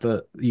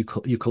you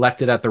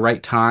collect it at the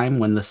right time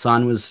when the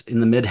sun was in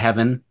the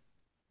midheaven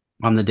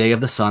on the day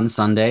of the sun,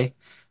 Sunday,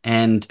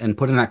 and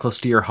putting that close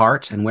to your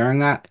heart and wearing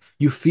that,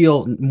 you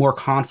feel more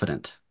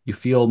confident. You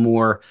feel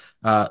more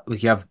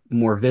like you have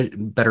more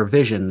better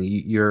vision.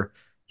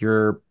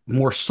 You're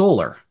more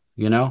solar,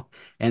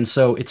 and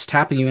so it's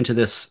tapping you into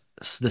this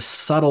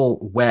subtle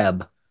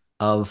web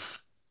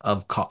of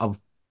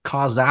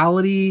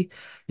causality.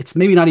 It's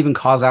maybe not even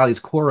causality; it's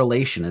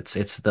correlation.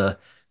 It's the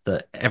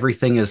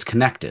everything is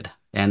connected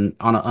and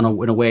in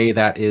a way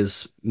that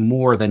is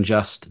more than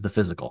just the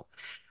physical.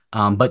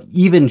 But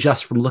even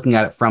just from looking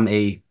at it from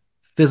a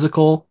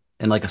physical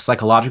and like a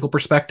psychological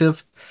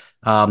perspective,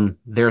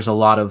 there's a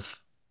lot of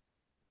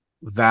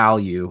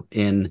value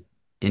in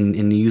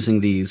using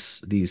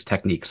these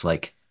techniques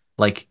like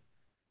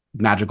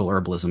magical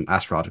herbalism,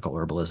 astrological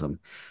herbalism.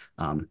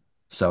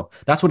 So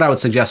that's what I would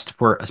suggest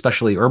for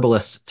especially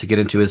herbalists to get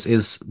into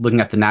is looking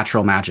at the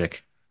natural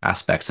magic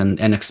aspects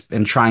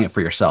and trying it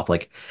for yourself,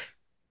 like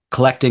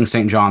collecting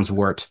St. John's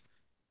wort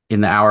in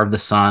the hour of the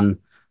sun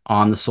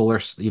on the solar,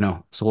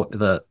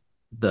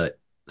 the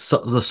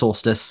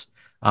solstice,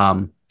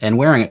 and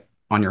wearing it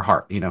on your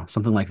heart,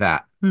 something like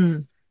that.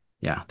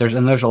 Yeah, there's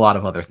a lot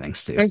of other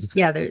things too.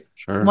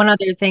 Sure. One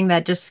other thing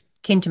that just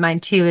came to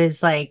mind too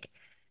is like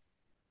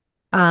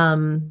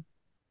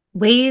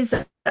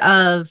ways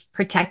of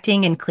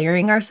protecting and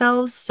clearing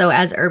ourselves. So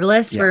as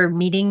herbalists, we're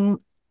meeting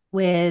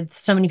with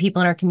so many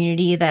people in our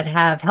community that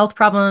have health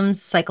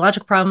problems,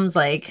 psychological problems,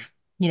 like,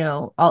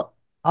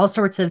 all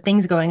sorts of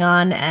things going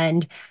on.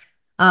 And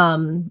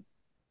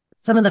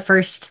some of the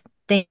first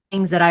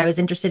things that I was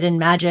interested in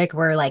magic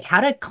were like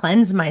how to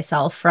cleanse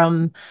myself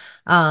from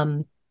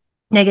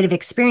negative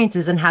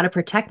experiences and how to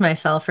protect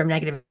myself from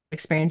negative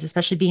experience,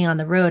 especially being on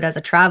the road as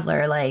a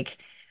traveler.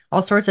 Like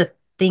all sorts of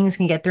things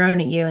can get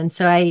thrown at you. And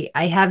so I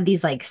have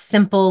these like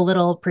simple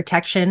little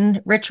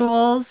protection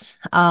rituals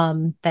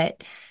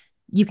that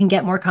you can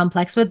get more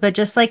complex with, but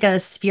just like a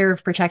sphere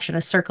of protection,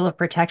 a circle of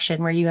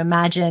protection where you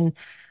imagine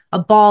a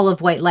ball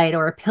of white light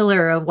or a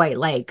pillar of white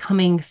light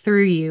coming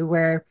through you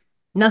where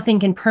nothing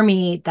can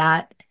permeate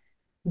that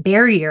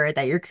barrier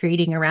that you're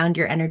creating around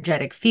your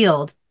energetic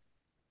field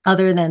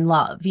other than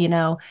love,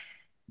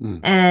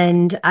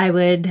 And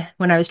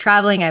when I was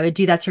traveling, I would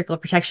do that circle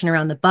of protection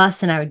around the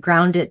bus and I would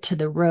ground it to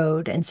the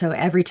road. And so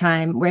every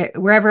time,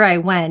 wherever I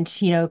went,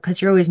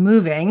 because you're always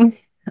moving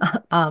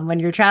when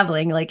you're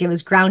traveling, like it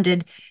was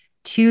grounded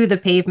to the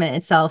pavement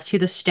itself, to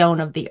the stone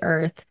of the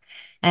earth.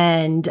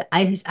 And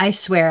I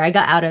swear I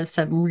got out of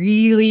some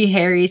really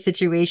hairy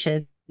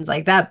situations.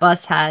 Like that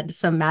bus had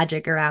some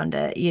magic around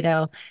it,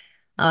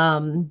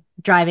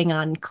 driving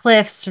on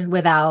cliffs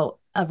without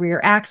a rear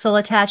axle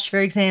attached, for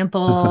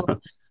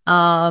example.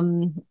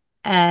 And,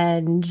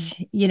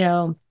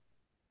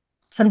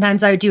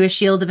 sometimes I would do a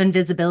shield of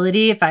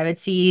invisibility. If I would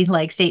see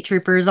like state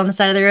troopers on the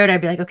side of the road,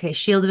 I'd be like, okay,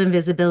 shield of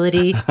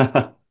invisibility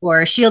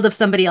or shield of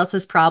somebody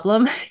else's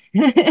problem.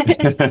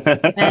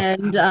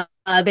 And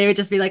they would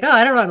just be like, oh,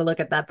 I don't want to look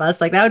at that bus.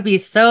 Like that would be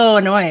so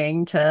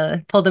annoying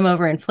to pull them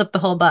over and flip the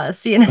whole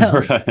bus,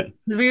 Right.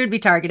 We would be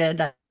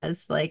targeted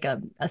as like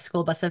a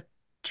school bus of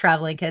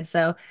traveling kids.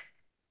 So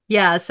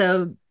yeah,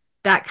 so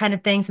that kind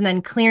of things. And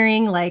then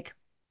clearing, like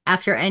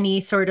after any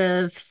sort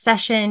of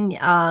session,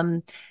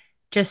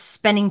 just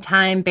spending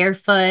time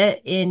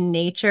barefoot in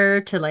nature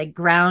to like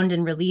ground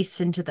and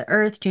release into the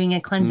earth, doing a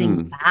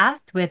cleansing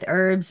bath with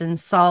herbs and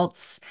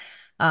salts,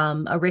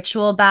 a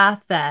ritual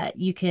bath that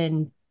you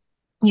can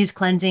use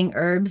cleansing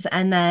herbs,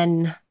 and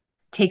then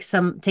take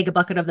a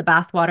bucket of the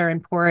bath water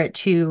and pour it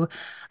to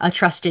a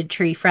trusted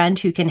tree friend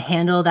who can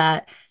handle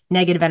that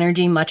negative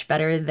energy much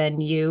better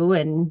than you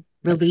and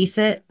release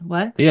it.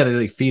 What? Yeah, they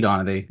like feed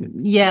on it.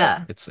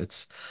 Yeah.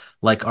 It's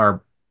like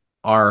our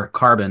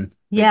carbon.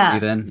 Yeah.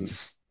 Then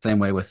it's the same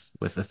way with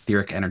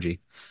etheric energy.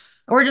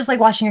 Or just like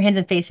washing your hands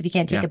and face if you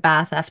can't take a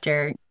bath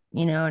after,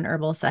 an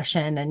herbal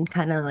session, and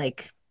kind of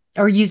like,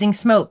 or using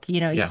smoke,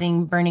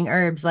 using burning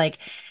herbs. Like,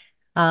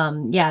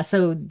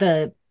 so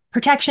the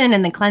protection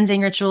and the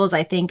cleansing rituals,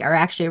 I think, are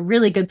actually a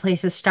really good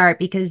place to start,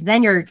 because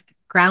then you're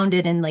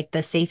grounded in like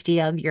the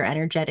safety of your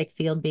energetic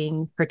field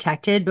being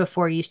protected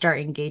before you start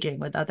engaging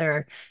with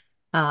other,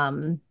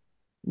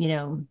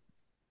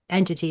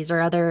 entities or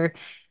other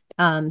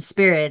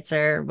spirits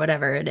or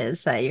whatever it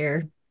is that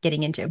you're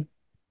getting into.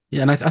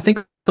 Yeah, and I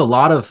think a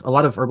lot of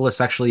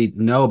herbalists actually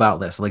know about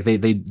this. Like they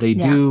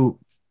do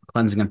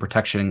cleansing and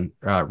protection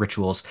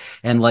rituals,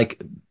 and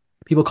like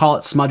people call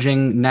it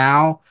smudging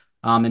now.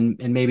 And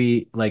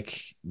maybe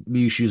like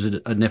you should use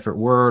a different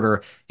word,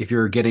 or if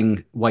you're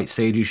getting white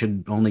sage, you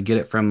should only get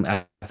it from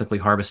ethically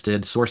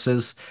harvested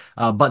sources.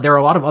 But there are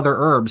a lot of other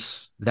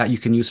herbs that you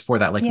can use for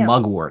that. Like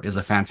mugwort is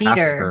a fantastic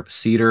herb,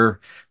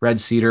 cedar, red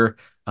cedar,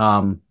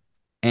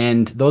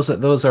 and those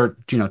are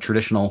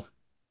traditional,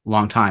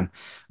 long time,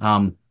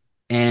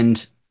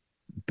 and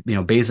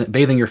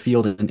bathing your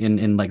field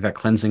in like that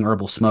cleansing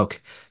herbal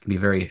smoke can be a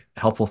very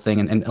helpful thing,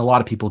 and a lot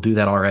of people do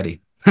that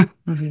already.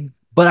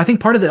 But I think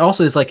part of it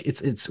also is like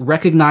it's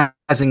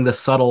recognizing the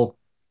subtle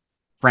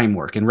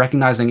framework and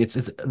recognizing it's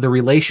the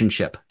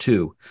relationship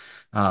too,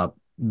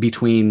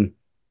 between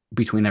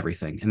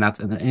everything, and that's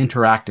and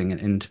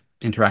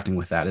interacting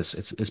with that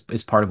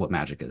is part of what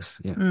magic is.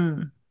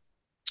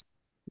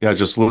 Yeah,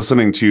 just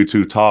listening to you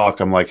two talk,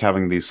 I'm like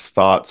having these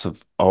thoughts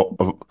of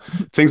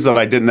things that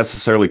I didn't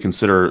necessarily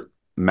consider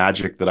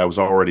magic that I was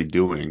already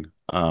doing.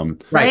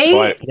 Right.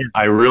 So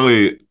I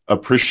really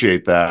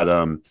appreciate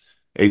that.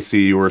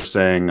 AC, you were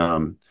saying,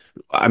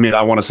 I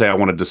want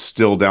to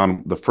distill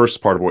down the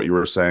first part of what you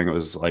were saying. It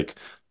was like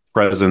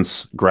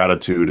presence,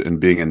 gratitude, and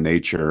being in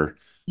nature.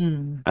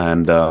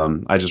 And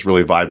I just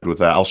really vibed with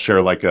that. I'll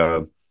share like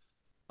a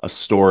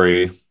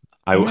story.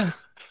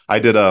 I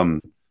did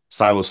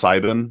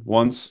psilocybin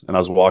once, and I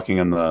was walking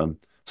in the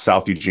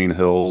South Eugene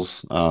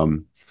Hills.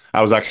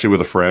 I was actually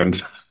with a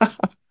friend,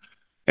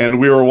 and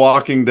we were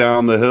walking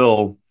down the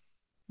hill,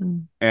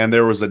 and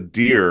there was a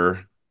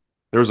deer.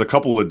 There was a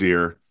couple of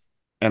deer,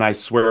 and I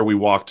swear we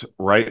walked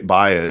right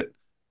by it,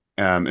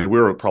 and we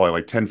were probably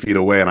like 10 feet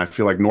away. And I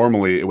feel like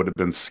normally it would have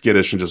been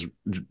skittish and just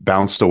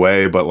bounced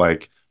away, but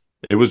like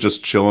it was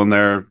just chilling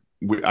there.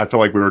 I feel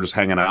like we were just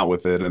hanging out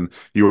with it. And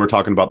you were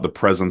talking about the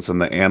presence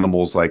and the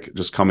animals like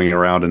just coming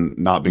around and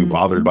not being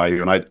bothered by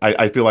you. And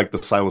I feel like the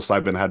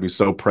psilocybin had me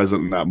so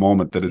present in that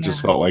moment that it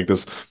just felt like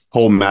this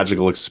whole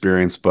magical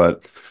experience.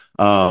 But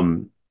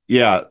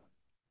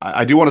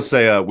I do want to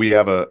say we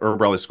have a Herb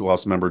Rally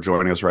Schoolhouse member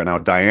joining us right now,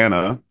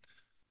 Diana.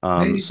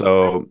 Hey.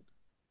 So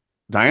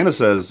Diana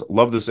says,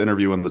 love this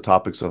interview and the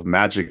topics of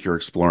magic you're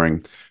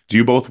exploring. Do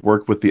you both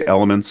work with the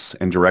elements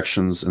and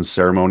directions in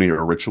ceremony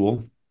or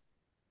ritual?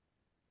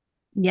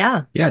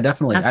 Yeah, Yeah,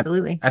 definitely.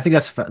 absolutely. I think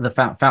that's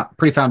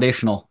pretty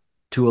foundational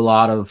to a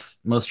lot of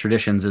most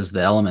traditions is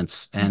the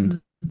elements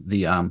and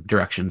the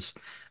directions.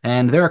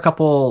 And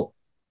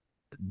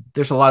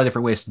there's a lot of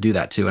different ways to do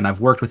that too. And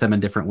I've worked with them in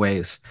different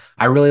ways.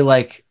 I really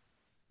like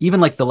even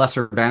like the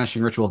lesser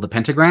vanishing ritual of the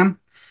pentagram,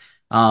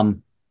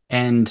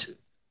 and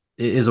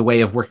it is a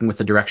way of working with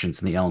the directions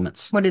and the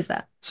elements. What is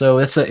that? So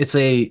it's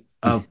a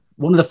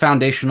one of the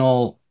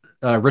foundational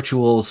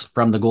rituals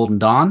from the Golden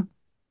Dawn,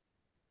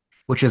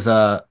 which is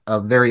a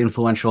very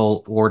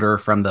influential order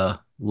from the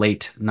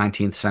late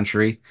 19th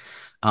century.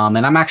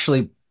 And I'm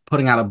actually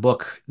putting out a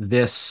book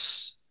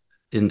this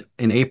in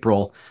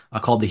April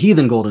called The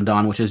Heathen Golden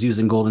Dawn, which is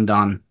using Golden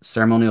Dawn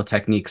ceremonial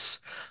techniques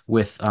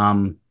with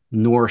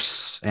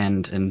Norse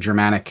and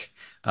Germanic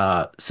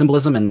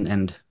symbolism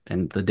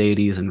and the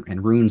deities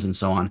and runes and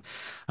so on,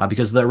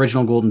 because the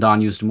original Golden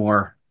Dawn used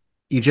more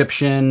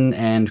Egyptian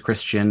and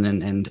Christian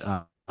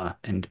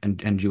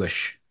and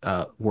Jewish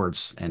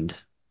words and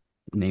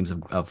names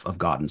of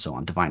God and so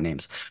on, divine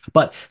names.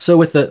 But so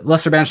with the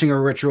lesser banishing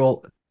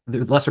ritual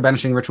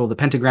of the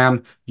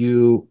pentagram,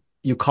 you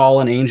call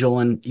an angel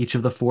in each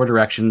of the four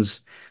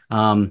directions,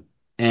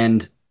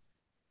 and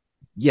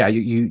yeah,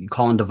 you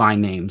call in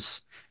divine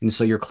names, and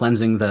so you're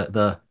cleansing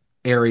the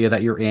area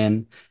that you're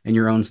in and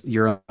your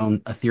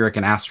own etheric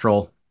and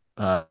astral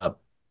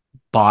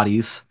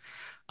bodies.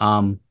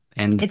 And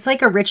It's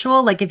like a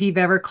ritual. Like if you've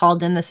ever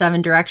called in the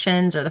seven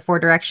directions or the four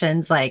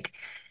directions, like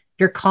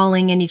you're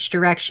calling in each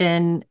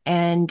direction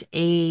and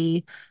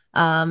a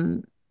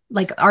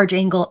like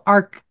Archangel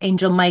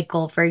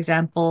Michael, for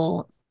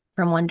example,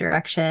 from one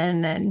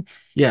direction, and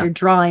yeah, you're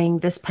drawing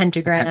this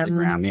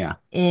pentagram, yeah.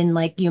 in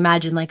like you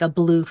imagine like a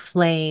blue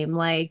flame,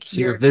 like So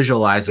you're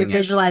visualizing you're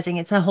visualizing.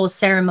 It's a whole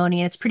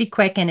ceremony and it's pretty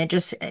quick and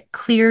it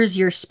clears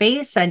your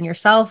space and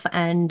yourself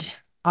and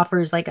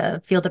offers like a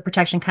field of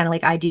protection, kind of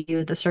like I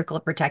do the circle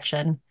of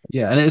protection.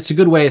 Yeah, and it's a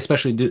good way,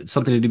 especially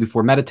something to do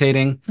before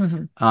meditating.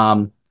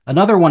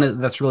 Another one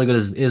that's really good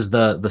is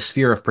the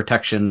sphere of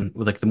protection,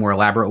 with like the more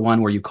elaborate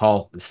one where you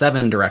call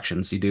seven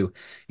directions. You do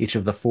each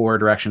of the four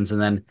directions,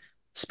 and then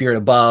spirit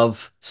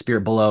above,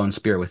 spirit below, and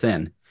spirit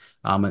within.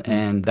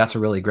 And that's a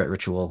really great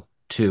ritual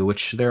too.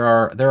 Which there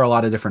are a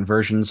lot of different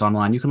versions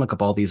online. You can look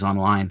up all these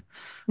online,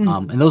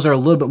 and those are a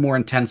little bit more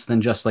intense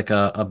than just like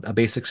a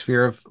basic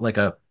sphere of like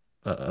a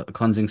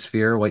cleansing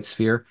sphere, white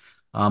sphere,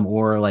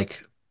 or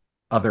like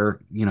other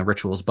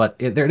rituals. But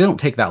they don't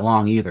take that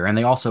long either, and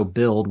they also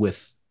build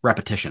with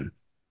repetition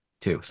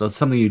too. So it's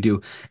something you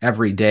do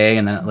every day,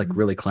 and then it like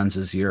really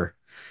cleanses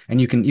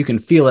and you can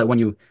feel it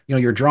when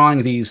you're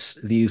drawing these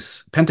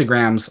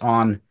pentagrams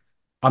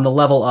on the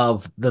level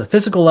of the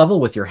physical level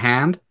with your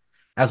hand,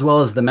 as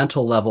well as the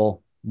mental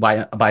level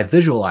by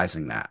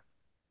visualizing that.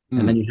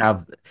 And then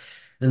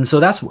and so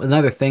that's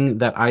another thing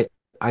that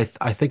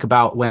I think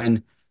about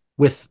when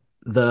with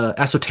the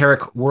esoteric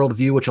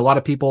worldview, which a lot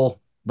of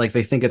people like,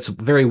 they think it's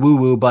very woo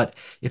woo, but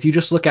if you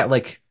just look at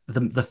like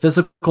the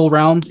physical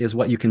realm is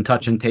what you can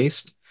touch and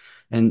taste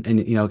and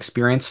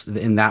experience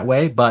in that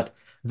way, but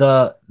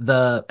the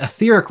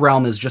etheric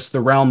realm is just the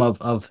realm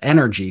of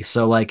energy.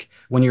 So like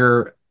when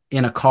you're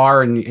in a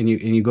car and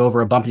you go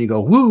over a bump and you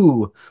go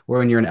woo, or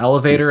when you're in an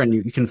elevator and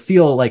you can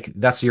feel like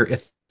that's your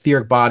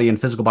etheric body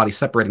and physical body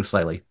separating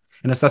slightly,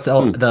 and that's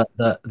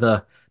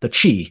the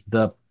chi,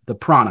 the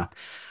prana.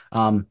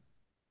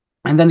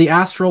 And then the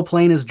astral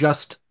plane is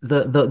just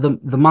the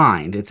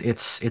mind.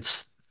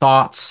 It's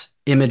thoughts,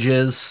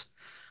 images,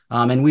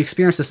 and we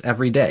experience this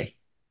every day,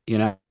 you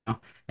know.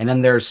 And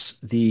then there's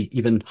the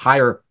even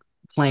higher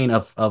plane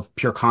of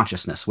pure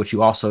consciousness, which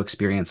you also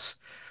experience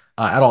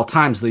at all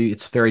times.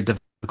 It's very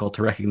difficult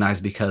to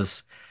recognize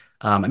because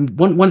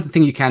one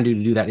thing you can do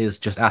to do that is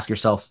just ask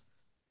yourself,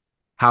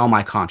 how am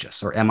I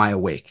conscious, or am I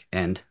awake?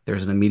 And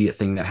there's an immediate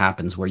thing that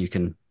happens where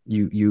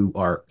you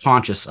are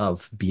conscious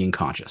of being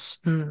conscious.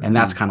 And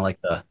that's kind of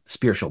like the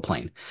spiritual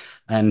plane.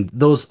 And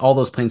all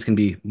those planes can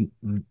be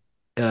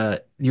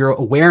your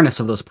awareness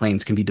of those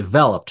planes can be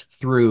developed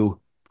through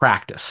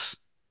practice,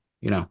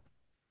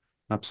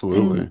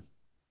 Absolutely. And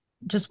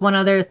just one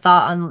other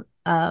thought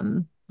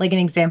on like an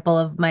example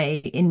of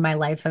in my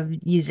life of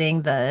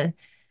using the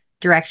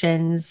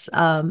directions.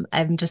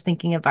 I'm just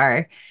thinking of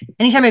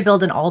anytime I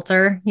build an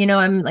altar,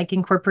 I'm like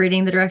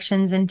incorporating the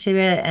directions into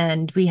it.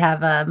 And we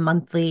have a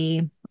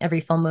monthly,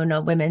 every full moon,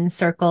 a women's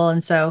circle.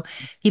 And so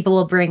people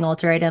will bring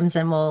altar items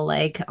and we'll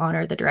like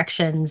honor the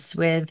directions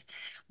with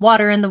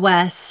water in the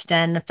west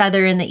and a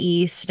feather in the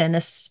east and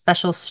a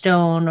special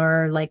stone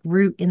or like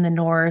root in the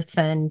north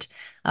and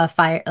a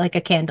fire, like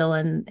a candle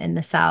in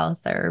the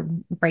south, or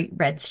bright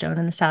red stone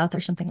in the south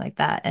or something like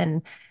that.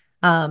 And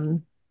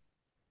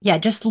yeah,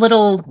 just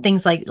little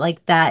things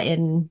like that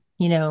in,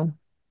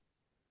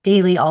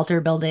 daily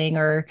altar building,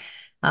 or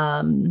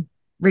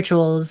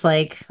rituals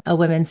like a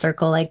women's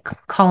circle, like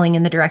calling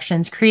in the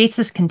directions, creates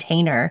this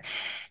container,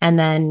 and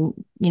then,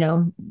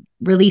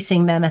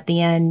 releasing them at the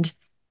end,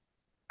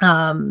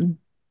 um,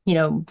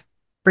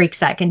 breaks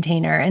that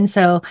container. And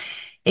so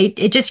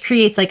it just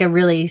creates like a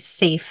really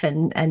safe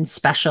and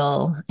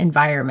special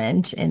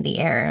environment in the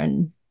air.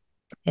 And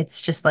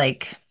it's just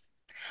like,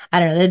 I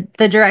don't know,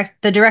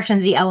 the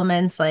directions, the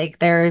elements, like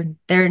they're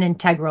an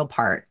integral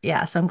part.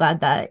 Yeah. So I'm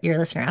glad that your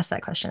listener asked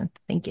that question.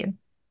 Thank you.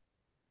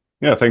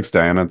 Yeah, thanks,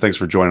 Diana, and thanks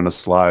for joining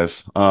us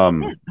live.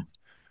 Yeah,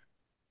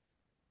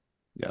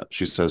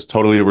 she says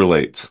totally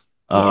relate.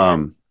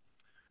 Yeah.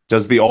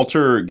 Does the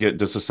altar get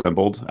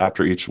disassembled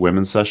after each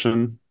women's session?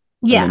 And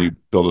then Yeah. you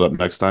build it up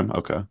next time?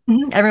 Okay.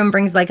 Everyone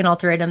brings like an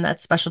altar item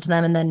that's special to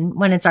them. And then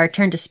when it's our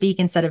turn to speak,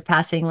 instead of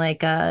passing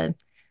like a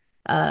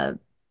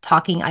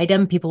talking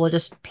item, people will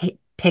just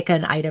pick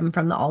an item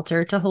from the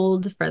altar to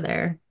hold for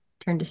their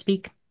turn to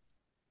speak.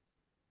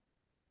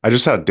 I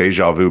just had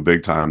deja vu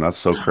big time. That's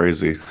so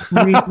crazy.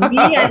 Really?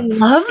 I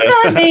love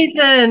that,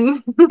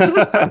 Mason.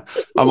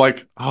 I'm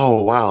like,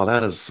 oh, wow,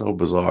 that is so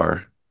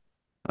bizarre.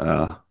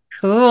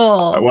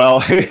 Cool.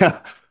 Well,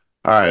 yeah.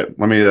 All right,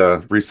 let me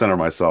recenter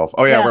myself.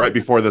 Oh yeah, Yeah. right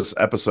before this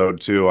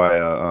episode too,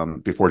 I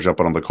before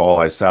jumping on the call,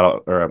 I sat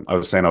out, or I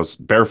was saying I was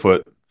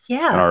barefoot in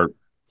Yeah. our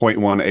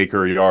 0.1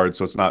 acre yard,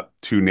 so it's not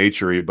too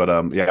naturey, but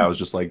yeah, I was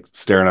just like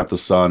staring at the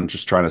sun,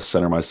 just trying to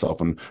center myself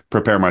and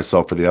prepare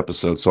myself for the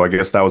episode. So I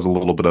guess that was a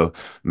little bit of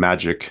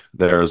magic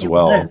there as It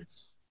well. was.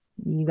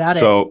 You got it.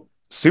 So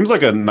seems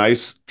like a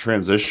nice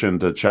transition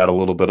to chat a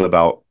little bit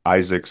about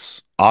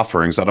Isaac's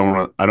offerings. I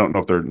don't know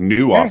if they're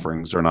new Sure.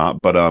 offerings or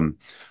not, but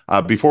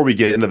before we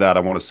get into that, I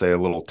want to say a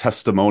little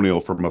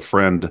testimonial from a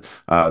friend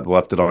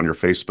left it on your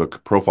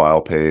Facebook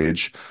profile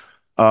page.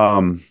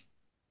 And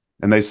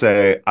they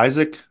say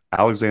Isaac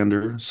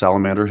Alexander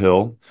Salamander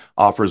Hill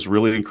offers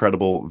really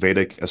incredible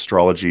Vedic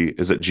astrology.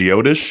 Is it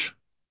Jyotish?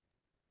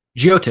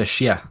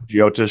 Jyotish, yeah.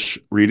 Jyotish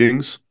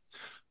readings.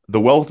 The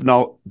wealth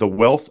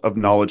of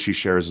knowledge he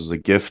shares is a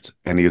gift,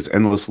 and he is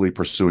endlessly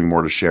pursuing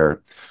more to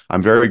share.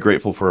 I'm very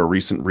grateful for a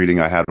recent reading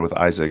I had with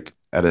Isaac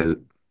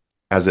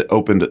as it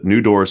opened new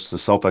doors to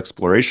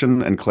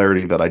self-exploration and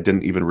clarity that I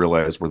didn't even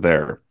realize were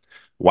there.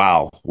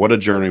 Wow, what a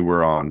journey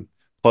we're on.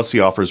 Plus,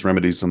 he offers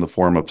remedies in the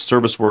form of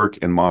service work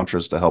and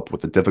mantras to help with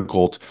the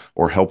difficult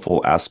or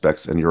helpful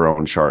aspects in your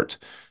own chart.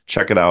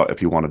 Check it out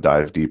if you want to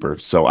dive deeper.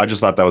 So I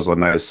just thought that was a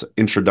nice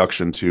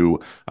introduction to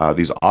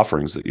these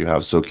offerings that you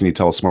have. So can you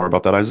tell us more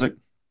about that, Isaac?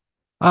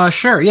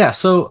 Sure, yeah.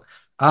 So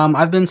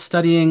I've been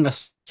studying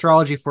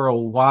astrology for a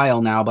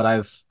while now, but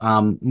I've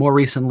more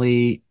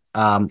recently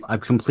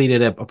I've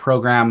completed a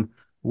program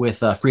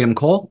with Freedom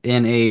Cole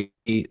in a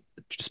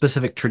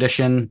specific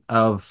tradition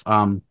of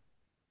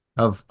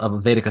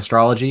Vedic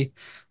astrology.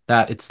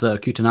 That it's the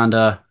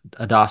Kutananda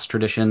Das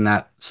tradition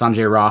that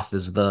Sanjay Roth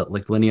is the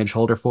like lineage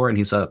holder for, and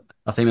he's a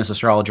famous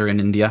astrologer in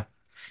India.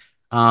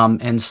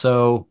 And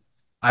so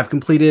I've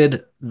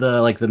completed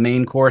the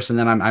main course, and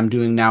then I'm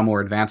doing now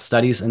more advanced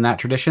studies in that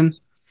tradition.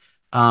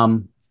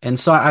 And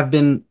so I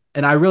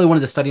really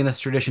wanted to study in this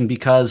tradition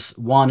because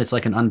one, it's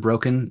like an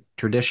unbroken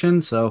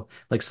tradition. So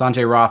like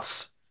Sanjay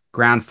Roth's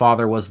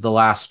grandfather was the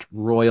last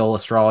royal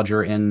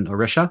astrologer in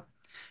Orisha.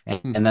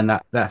 And then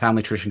that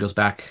family tradition goes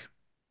back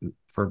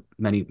for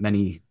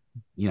many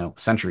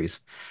centuries.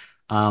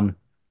 But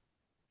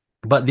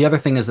the other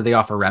thing is that they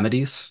offer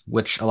remedies,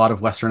 which a lot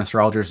of Western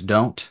astrologers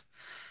don't.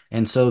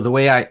 And so the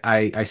way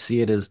I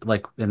see it is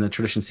like, and the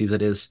tradition sees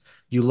it is,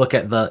 you look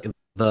at the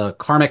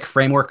karmic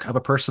framework of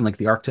a person, like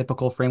the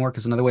archetypical framework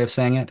is another way of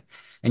saying it,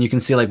 and you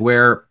can see like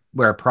where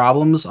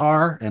problems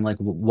are and like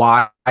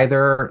why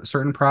there are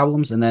certain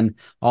problems, and then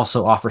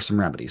also offer some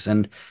remedies.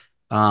 And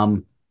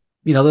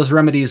those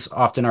remedies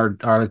often are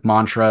like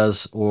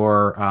mantras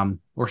or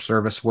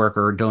service work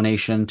or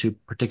donation to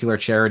particular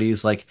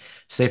charities. Like,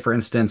 say for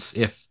instance,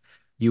 if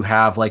you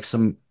have like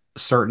some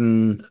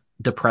certain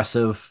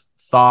depressive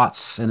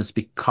thoughts and it's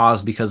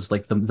because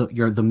like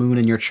the moon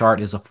in your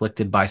chart is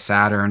afflicted by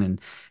Saturn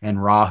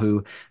and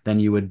Rahu, then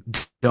you would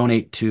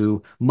donate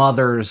to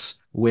mothers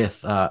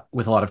with a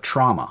lot of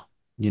trauma,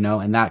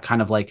 and that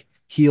kind of like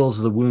heals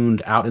the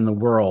wound out in the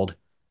world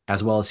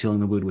as well as healing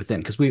the wound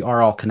within, because we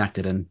are all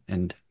connected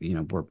and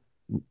we're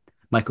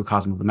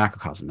microcosm of the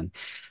macrocosm. And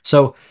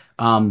so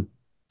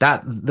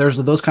that there's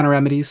those kind of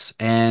remedies.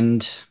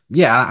 And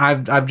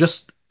yeah,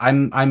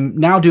 I'm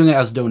now doing it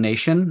as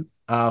donation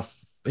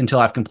until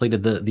I've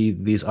completed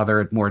these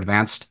other more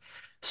advanced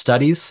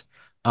studies,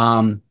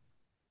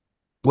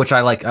 which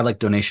I like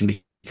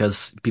donation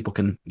because people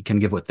can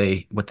give what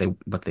they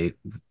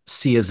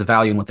see as a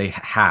value and what they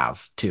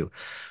have too.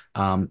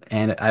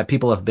 And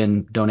people have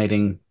been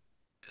donating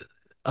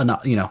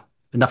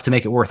enough to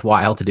make it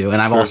worthwhile to do.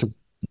 And I've also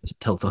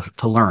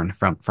to learn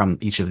from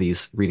each of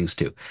these readings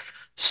too.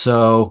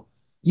 So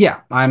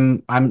yeah,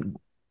 I'm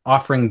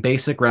offering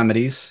basic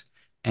remedies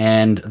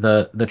and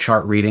the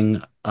chart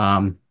reading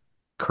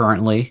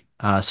currently.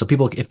 So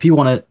if people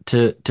want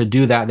to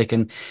do that, they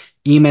can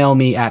email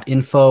me at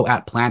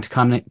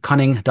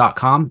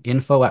info@plantcunning.com,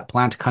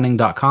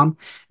 info@plantcunning.com,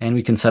 and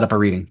we can set up a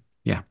reading.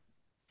 Yeah.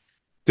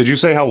 Did you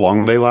say how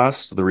long they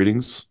last, the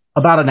readings?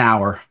 About an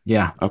hour.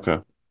 Yeah. Okay,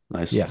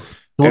 nice. Yeah.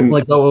 We'll And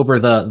like go over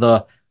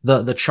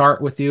the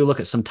chart with you, look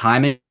at some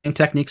timing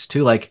techniques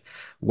too, like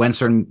when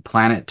certain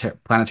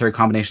planetary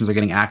combinations are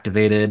getting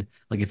activated.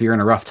 Like if you're in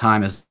a rough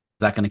time, is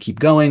that going to keep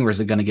going or is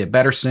it going to get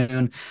better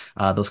soon?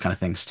 Those kind of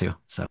things too.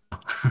 So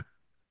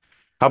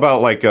how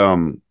about like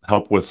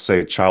help with,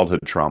 say,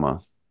 childhood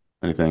trauma?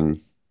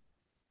 Anything?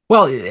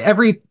 well,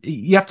 every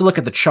you have to look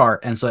at the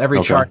chart, and so every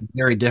Okay. chart is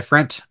very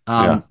different.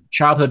 Yeah.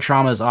 Childhood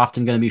trauma is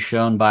often going to be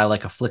shown by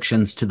like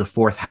afflictions to the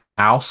fourth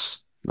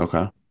house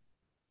Okay.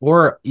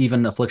 or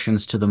even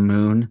afflictions to the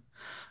moon.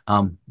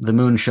 The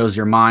moon shows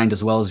your mind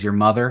as well as your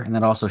mother, and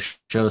that also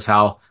shows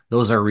how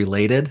those are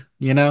related,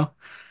 you know?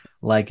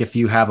 Like if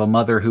you have a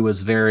mother who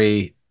is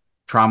very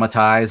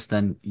traumatized,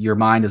 then your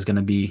mind is going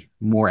to be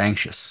more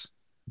anxious,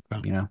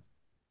 you know?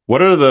 What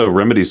do the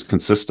remedies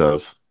consist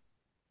of?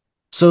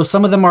 So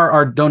some of them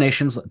are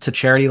donations to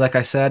charity, like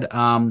I said.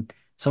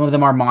 Some of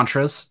them are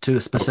mantras to a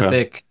Okay.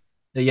 specific,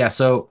 yeah.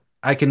 So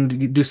I can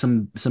do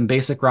some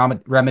basic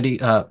remedy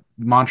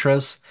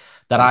mantras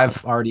that Okay.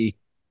 I've already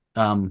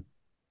um,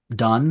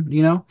 done,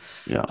 you know.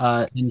 Yeah.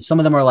 And some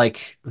of them are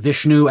like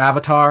Vishnu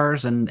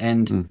avatars, and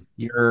Mm.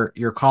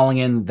 you're calling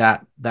in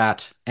that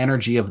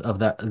energy of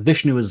that.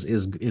 Vishnu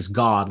is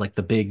God, like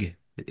the big.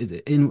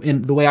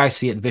 In the way I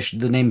see it,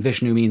 the name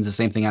Vishnu means the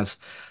same thing as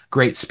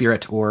Great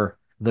Spirit or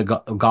the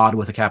God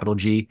with a capital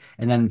G,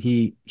 and then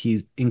he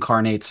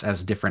incarnates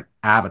as different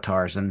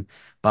avatars, and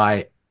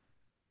by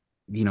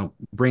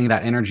bringing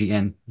that energy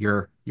in,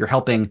 you're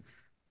helping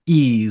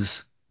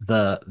ease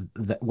the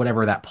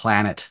whatever that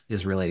planet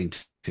is relating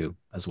to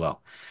as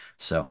well.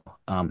 So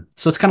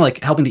it's kind of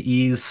like helping to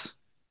ease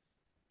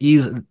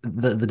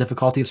the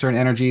difficulty of certain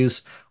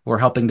energies, or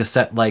helping to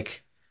set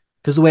like,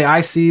 because the way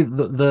I see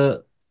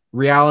the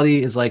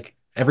reality is like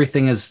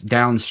everything is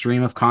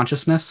downstream of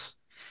consciousness,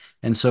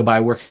 and so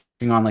by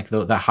working on like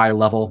the higher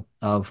level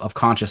of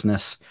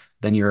consciousness,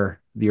 then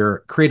you're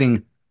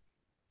creating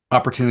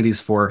opportunities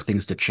for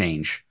things to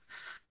change.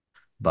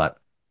 But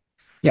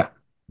yeah.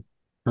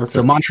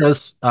 So Perfect.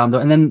 mantras, and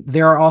then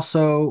there are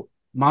also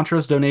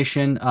mantras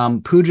donation,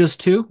 pujas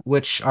too,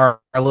 which are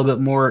a little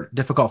bit more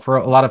difficult for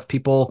a lot of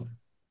people.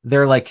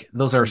 They're like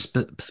those are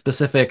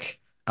specific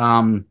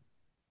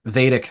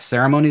Vedic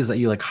ceremonies that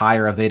you like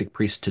hire a Vedic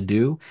priest to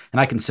do, and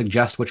I can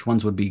suggest which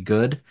ones would be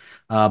good.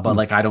 But Mm.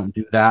 like I don't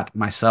do that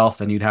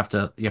myself, and you have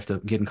to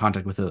get in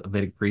contact with a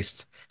Vedic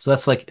priest. So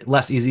that's like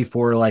less easy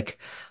for like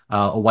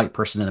a white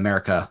person in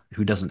America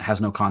who doesn't has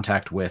no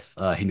contact with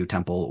a Hindu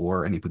temple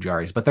or any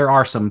pujaris. But there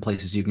are some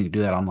places you can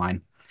do that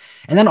online.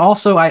 And then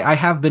also I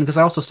have been, because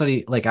I also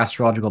study like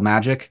astrological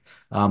magic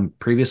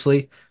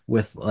previously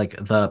with like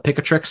the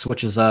Picatrix,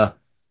 which is a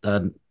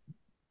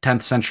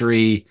 10th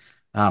century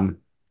um,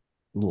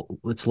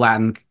 it's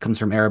Latin, comes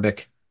from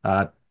Arabic,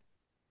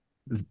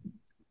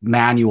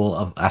 manual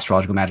of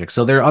astrological magic.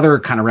 So there are other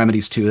kind of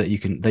remedies too that you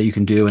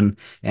can do,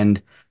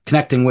 and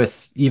connecting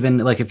with, even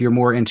like if you're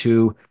more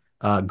into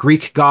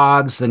Greek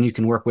gods, then you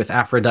can work with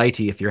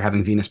Aphrodite if you're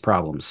having Venus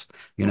problems,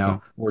 Okay.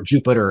 or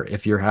Jupiter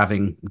if you're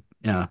having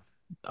uh,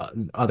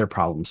 other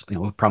problems,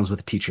 problems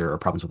with a teacher or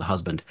problems with a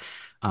husband.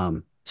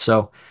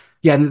 So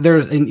yeah,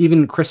 and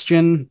even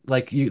Christian,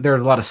 like there are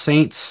a lot of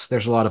saints,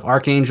 there's a lot of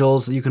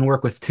archangels that you can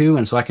work with too,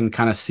 and so I can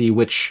kind of see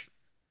which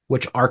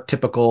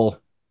archetypical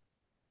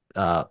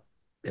uh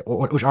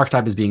which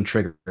archetype is being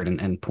triggered,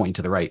 and point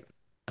to the right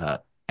uh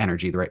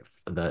energy,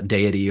 the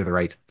deity, or the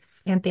right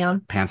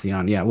Pantheon.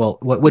 pantheon. Yeah, well,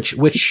 which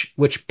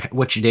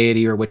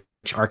deity or which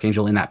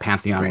archangel in that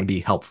pantheon would Right. be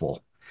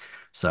helpful.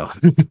 So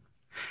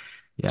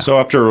yeah. So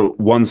after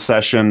one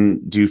session,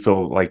 do you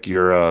feel like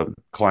your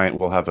client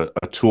will have a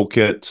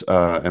toolkit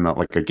and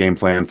like a game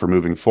plan for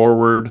moving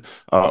forward,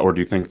 or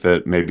do you think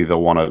that maybe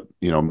they'll want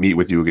to, meet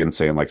with you again,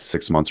 say in like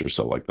 6 months or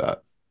so, like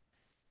that?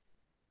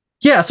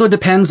 Yeah, so it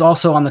depends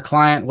also on the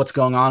client, what's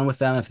going on with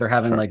them, if they're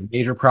having Sure. like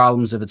major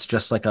problems, if it's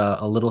just like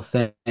a little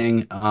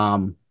thing.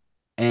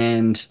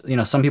 And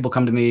some people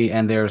come to me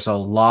and there's a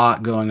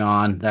lot going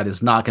on that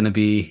is not going to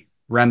be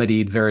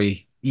remedied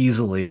very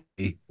easily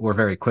or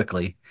very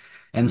quickly.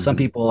 And some Hmm.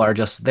 people are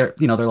just their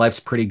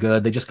life's pretty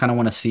good. They just kind of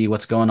want to see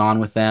what's going on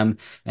with them.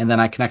 And then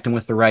I connect them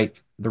with the right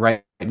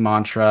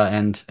mantra,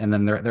 and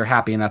then they're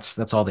happy, and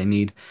that's all they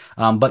need.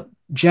 But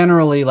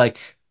generally like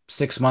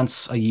 6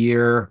 months, a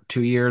year,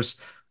 2 years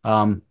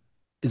um,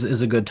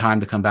 is a good time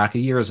to come back. A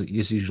year is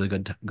usually a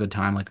good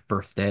time, like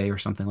birthday or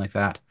something like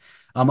that.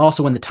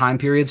 Also when the time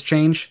periods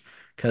change,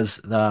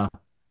 because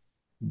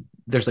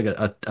there's like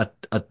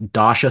a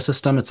dasha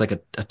system. It's like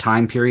a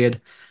time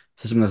period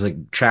system. There's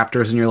like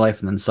chapters in your life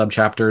and then sub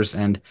chapters,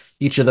 and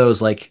each of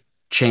those like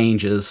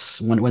changes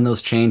when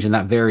those change, and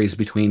that varies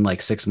between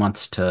like 6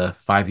 months to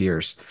 5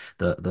 years,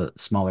 the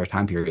smaller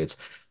time periods.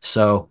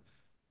 So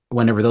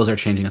whenever those are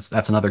changing,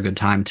 that's another good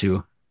time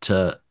to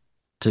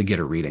to get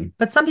a reading.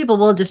 But some people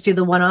will just do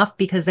the one-off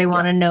because they Yeah.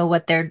 want to know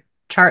what their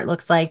chart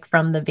looks like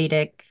from the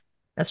Vedic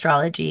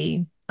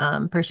astrology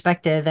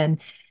perspective.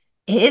 And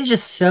it is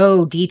just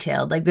so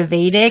detailed. Like the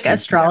Vedic Hmm. Yeah.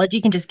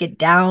 astrology can just get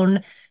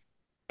down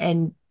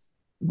and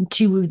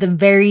to the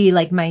very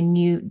like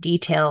minute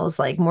details,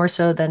 like more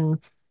so than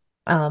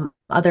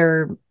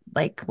other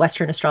like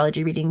Western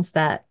astrology readings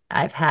that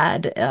I've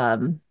had.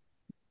 I'm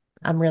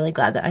really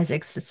glad that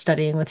Isaac's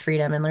studying with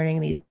freedom and learning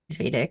these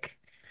Vedic.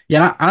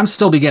 Yeah, I'm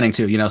still beginning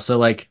to, so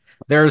like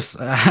there's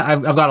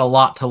I've got a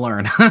lot to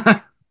learn.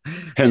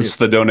 Hence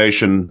the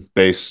donation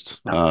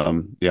based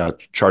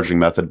charging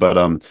method.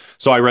 But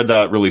so I read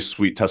that really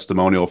sweet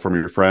testimonial from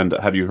your friend.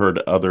 Have you heard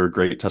other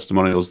great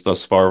testimonials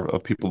thus far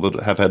of people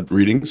that have had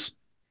readings?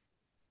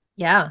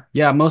 Yeah.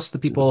 Yeah, most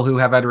of the people who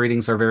have had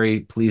readings are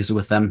very pleased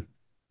with them.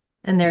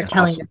 And they're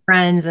telling their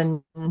friends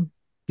and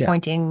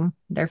pointing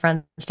their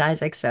friends to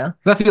Isaac. So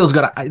that feels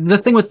good. The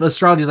thing with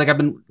astrology is like I've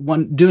been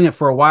doing it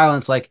for a while, and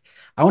it's like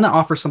I want to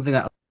offer something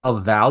that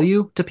of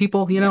value to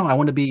people. I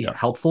want to be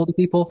helpful to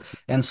people,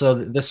 and so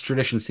this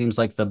tradition seems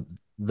like the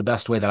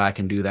best way that I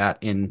can do that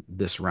in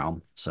this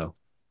realm. So,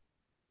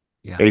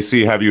 yeah.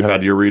 AC, have you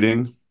had your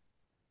reading?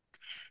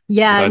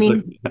 Yeah, I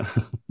mean,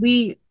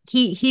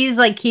 he's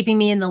like keeping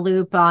me in the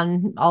loop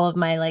on all of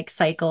my like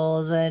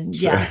cycles and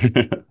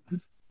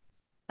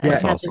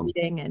That's awesome.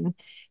 Reading. And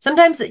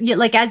sometimes,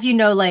 like, as you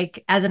know,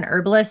 like as an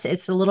herbalist,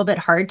 it's a little bit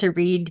hard to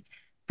read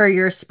for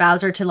your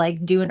spouse or to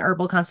like do an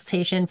herbal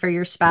consultation for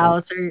your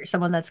spouse or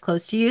someone that's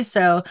close to you.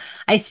 So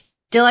I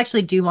still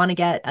actually do want to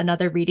get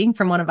another reading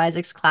from one of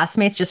Isaac's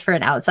classmates just for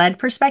an outside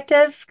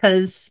perspective,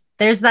 because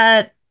there's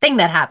that thing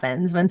that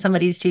happens when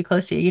somebody's too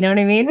close to you. You know what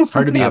I mean? It's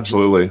hard to be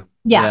absolutely.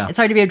 Yeah, it's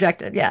hard to be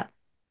objective. Yeah.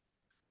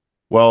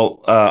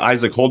 Well,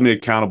 Isaac, hold me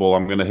accountable.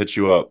 I'm going to hit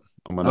you up.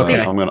 I'm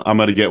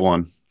going to get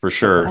one for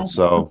sure. Okay.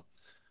 So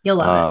you'll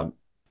love it.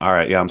 All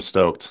right. Yeah, I'm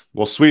stoked.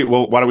 Well, sweet.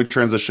 Well, why don't we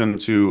transition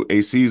to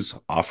AC's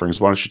offerings?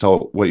 Why don't you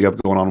tell what you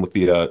have going on with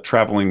the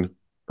traveling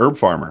herb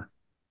farmer?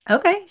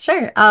 Okay,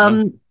 sure.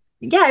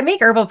 Yeah, I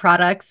make herbal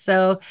products.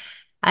 So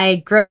I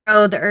grow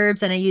the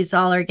herbs and I use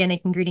all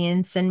organic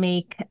ingredients and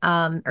make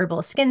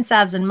herbal skin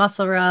salves and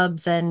muscle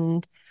rubs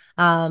and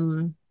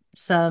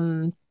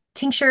some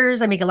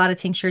tinctures. I make a lot of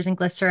tinctures and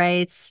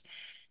glycerites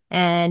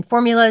and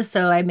formulas.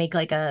 So I make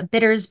like a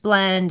bitters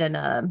blend and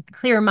a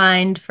clear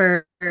mind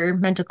for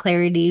mental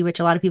clarity, which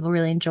a lot of people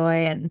really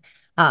enjoy, and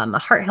a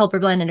heart helper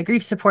blend and a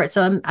grief support.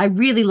 So I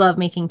really love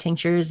making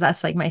tinctures.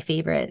 That's like my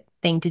favorite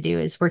thing to do,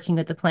 is working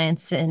with the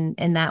plants in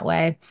that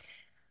way.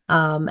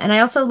 And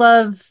I also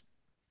love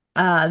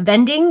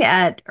vending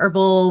at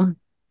herbal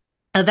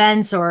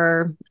events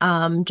or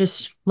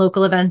just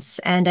local events.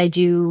 And I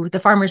do the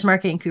farmers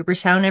market in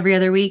Cooperstown every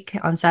other week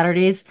on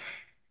Saturdays.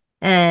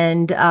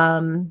 And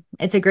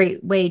it's a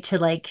great way to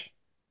like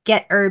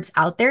get herbs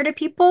out there to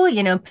people.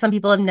 Some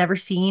people have never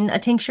seen a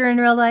tincture in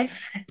real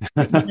life.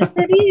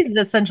 These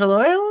essential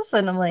oils.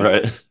 And I'm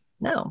like,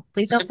 no,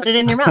 please don't put it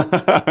in your mouth.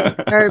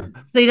 Or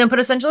please don't put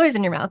essential oils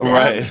in your mouth.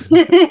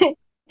 Right.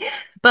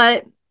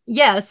 But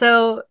yeah,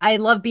 so I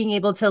love being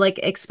able to like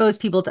expose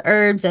people to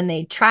herbs, and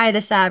they try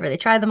the salve or they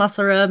try the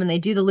muscle rub and they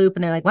do the loop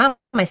and they're like, wow,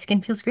 my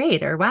skin feels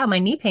great, or wow, my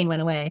knee pain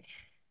went away.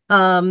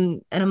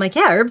 And I'm like,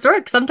 yeah, herbs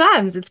work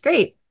sometimes. It's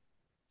great.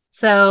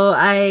 So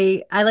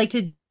I like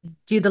to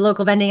do the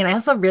local vending, and I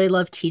also really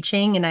love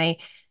teaching, and I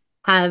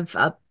have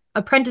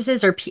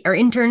apprentices or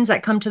interns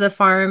that come to the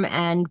farm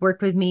and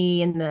work with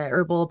me in the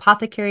herbal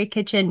apothecary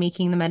kitchen,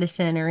 making the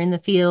medicine, or in the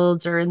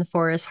fields or in the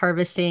forest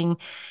harvesting.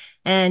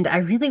 And I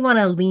really want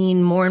to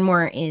lean more and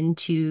more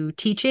into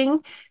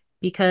teaching,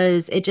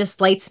 because it just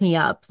lights me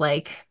up.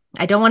 Like,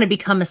 I don't want to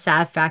become a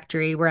salve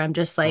factory where I'm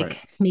just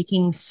like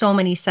making so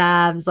many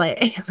salves.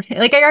 Like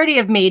I already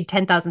have made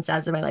 10,000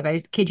 salves in my life. I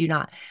kid you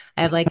not.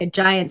 I have like a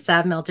giant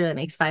salve melter that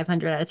makes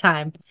 500 at a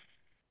time.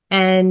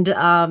 And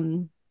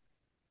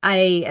I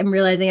am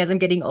realizing as I'm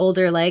getting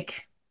older,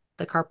 like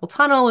the carpal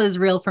tunnel is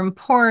real from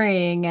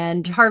pouring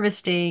and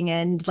harvesting,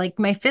 and like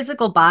my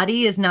physical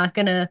body is not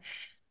going to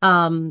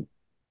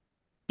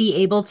be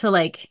able to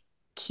like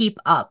keep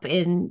up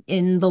in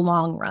the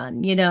long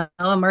run.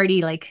 I'm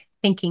already like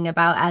thinking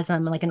about, as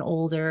I'm like an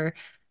older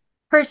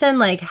person,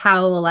 like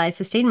how will I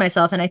sustain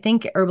myself? And I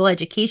think herbal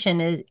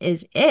education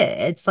is it.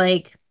 It's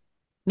like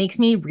makes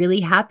me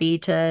really happy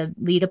to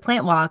lead a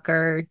plant walk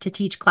or to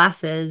teach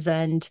classes.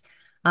 And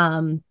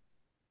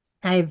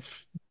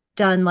I've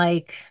done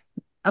like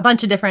a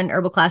bunch of different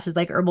herbal classes,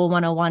 like Herbal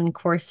 101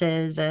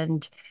 courses,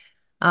 and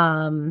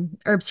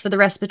herbs for the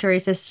respiratory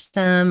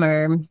system,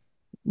 or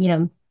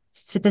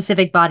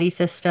specific body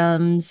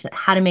systems,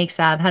 how to make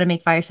salve, how to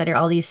make fire cider,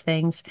 all these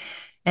things.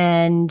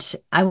 And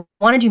I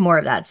want to do more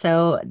of that.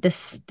 So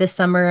this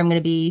summer, I'm going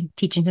to be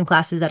teaching some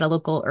classes at a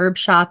local herb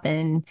shop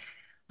in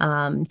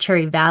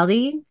Cherry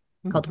Valley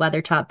called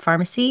Weathertop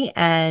Pharmacy.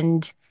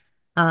 And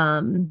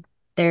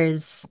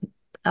there's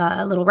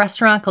a little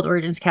restaurant called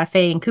Origins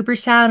Cafe in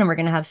Cooperstown, and we're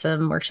going to have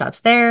some workshops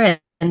there,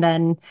 and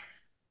then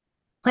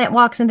plant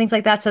walks and things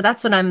like that. So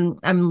that's what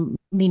I'm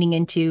leaning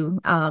into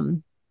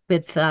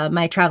with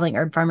my traveling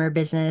herb farmer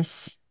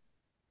business.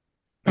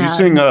 Are you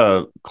seeing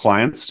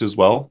clients as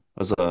well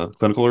as a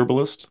clinical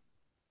herbalist?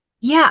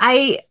 Yeah,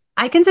 I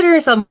consider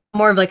myself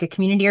more of like a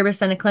community herbalist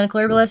than a clinical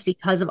herbalist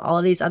because of all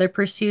of these other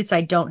pursuits.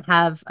 I don't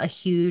have a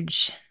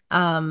huge,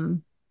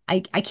 I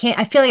I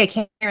feel like I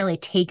can't really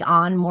take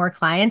on more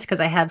clients because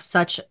I have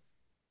such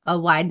a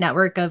wide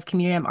network of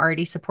community I'm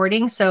already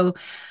supporting. So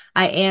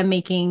I am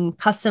making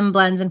custom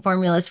blends and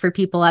formulas for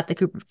people at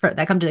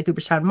that come to the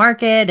Cooperstown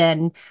market,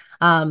 and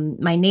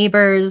my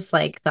neighbors,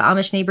 like the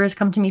Amish neighbors,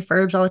 come to me for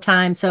herbs all the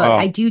time. So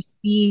I do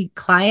see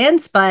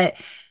clients, but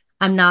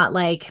I'm not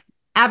like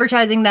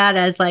advertising that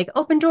as like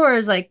open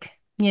doors, like,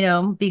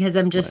 because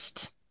I'm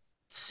just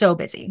so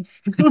busy.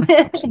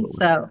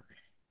 So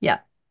yeah.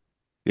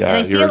 And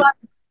I see a lot.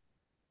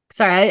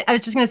 Sorry, I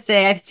was just gonna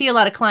say I see a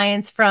lot of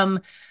clients from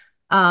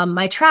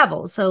my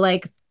travels. So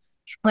like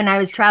when I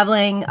was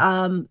traveling,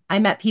 I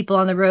met people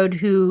on the road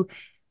who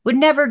would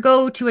never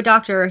go to a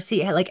doctor or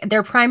see, like,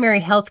 their primary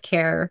health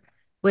care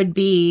would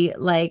be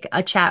like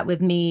a chat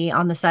with me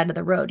on the side of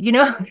the road,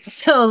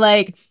 So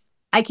like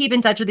I keep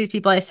in touch with these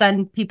people. I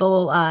send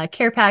people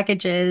care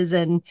packages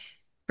and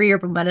free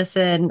herbal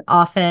medicine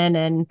often,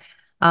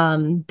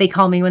 and they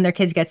call me when their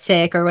kids get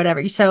sick or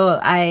whatever. So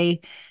I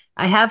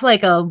have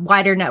like a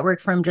wider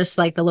network from just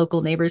like the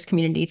local neighbors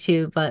community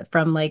too, but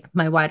from like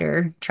my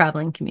wider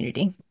traveling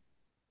community.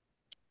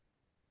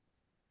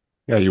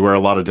 Yeah, you wear a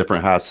lot of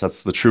different hats.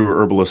 That's the true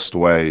herbalist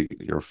way.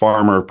 You're a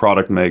farmer,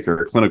 product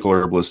maker, clinical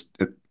herbalist,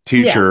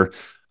 teacher.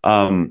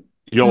 Yeah.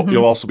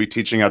 You'll also be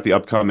teaching at the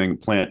upcoming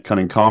Plant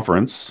Cunning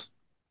Conference,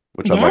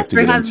 which I'd like to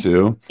get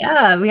into.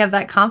 Yeah, we have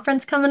that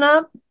conference coming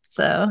up.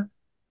 So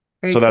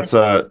that's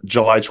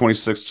July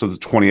 26th to the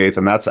 28th,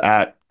 and that's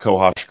at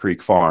Cohosh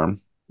Creek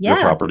Farm, your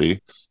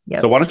property.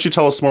 Yep. So why don't you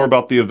tell us more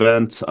about the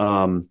event,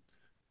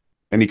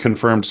 any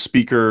confirmed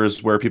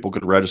speakers, where people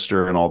could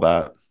register and all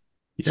that?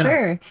 Yeah.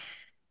 Sure.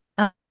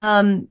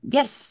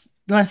 Yes.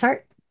 You want to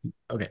start?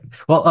 Okay.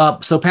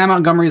 Well, so Pam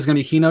Montgomery is going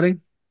to be keynoting.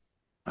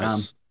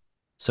 Nice.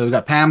 So we've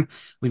got Pam,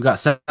 we've got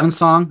Seven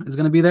Song is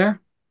going to be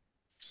there.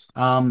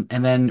 And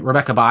then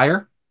Rebecca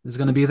Byer is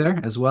going to be there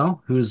as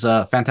well, who's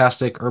a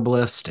fantastic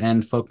herbalist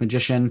and folk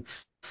magician,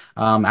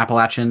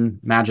 Appalachian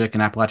magic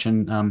and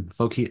Appalachian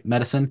folk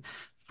medicine.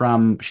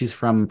 She's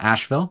from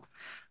Asheville,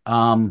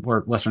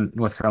 or Western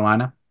North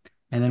Carolina.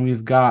 And then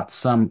we've got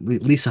some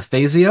Lisa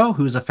Fazio,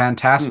 who's a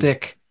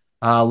fantastic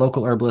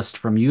local herbalist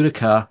from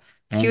Utica.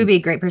 And she would be a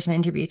great person to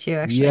interview too,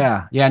 actually.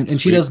 Yeah.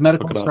 And she does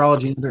medical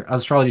astrology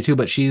too,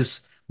 but she's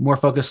more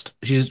focused.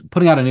 She's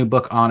putting out a new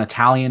book on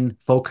Italian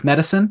folk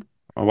medicine.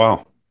 Oh,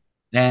 wow.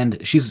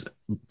 And she's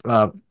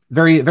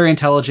very, very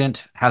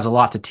intelligent, has a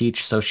lot to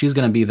teach. So she's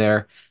going to be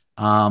there.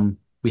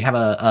 We have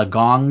a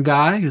gong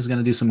guy who's going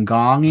to do some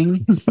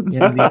gonging in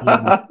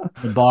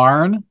the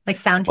barn. Like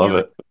sound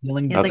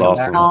healing. That's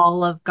awesome.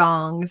 All of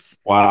gongs.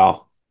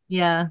 Wow.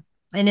 Yeah.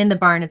 And in the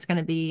barn, it's going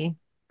to be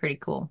pretty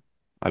cool.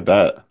 I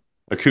bet.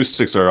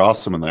 Acoustics are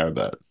awesome in there, I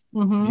bet.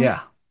 Mm-hmm. Yeah.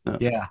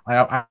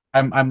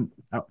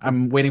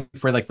 I'm waiting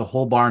for like the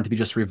whole barn to be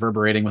just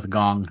reverberating with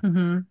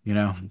gong,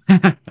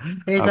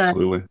 There's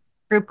Absolutely. A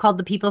group called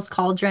the People's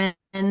Cauldron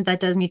that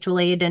does mutual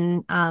aid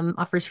and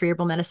offers free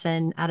herbal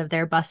medicine out of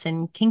their bus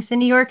in Kingston,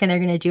 New York. And they're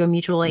going to do a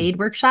mutual aid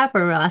workshop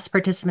where we'll ask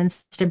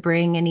participants to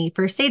bring any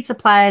first aid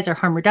supplies or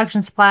harm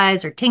reduction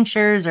supplies or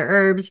tinctures or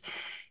herbs.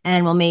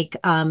 And we'll make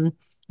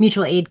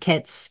mutual aid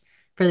kits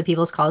for the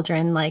People's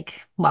Cauldron,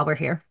 like while we're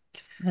here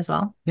as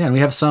well. Yeah. And we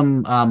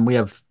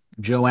have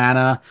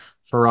Joanna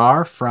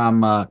Farrar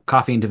from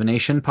Coffee and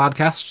Divination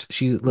podcast.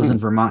 She lives in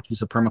Vermont.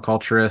 She's a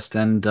permaculturist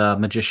and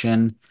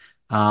magician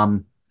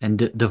and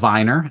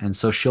diviner. And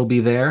so she'll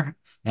be there.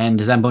 And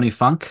Zamboni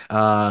Funk,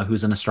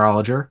 who's an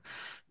astrologer,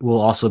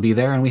 will also be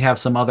there. And we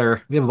have a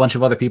bunch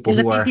of other people.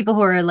 There's a few people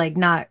who are like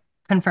not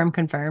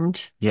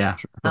confirmed. Yeah.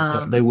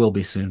 They will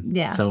be soon.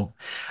 Yeah. So,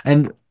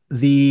 and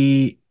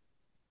the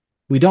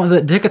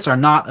tickets are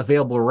not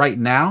available right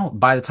now.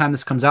 By the time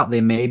this comes out,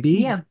 they may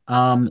be. Yeah.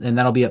 And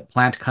that'll be at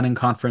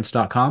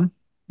plantcunningconference.com.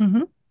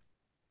 Mm-hmm.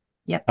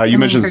 Yep. You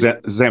mentioned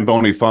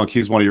Zamboni Funk.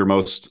 He's one of your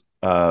most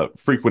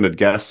frequented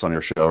guests on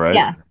your show, right?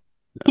 Yeah.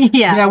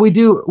 Yeah. We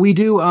do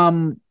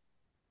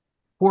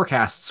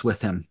forecasts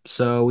with him.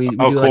 So we do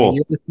cool. like a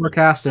yearly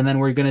forecast, and then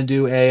we're going to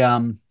do we're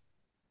going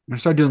to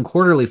start doing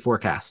quarterly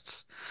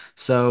forecasts.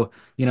 So,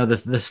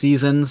 the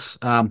seasons,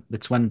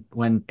 it's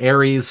when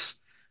Aries,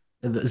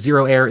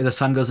 the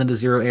sun goes into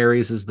zero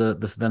Aries is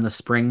then the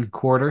spring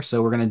quarter.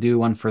 So we're going to do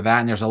one for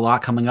that. And there's a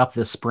lot coming up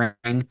this spring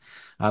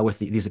with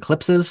these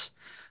eclipses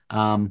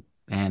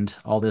and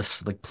all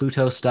this like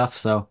Pluto stuff.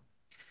 So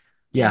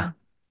yeah.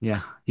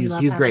 He's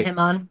great. Him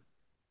on.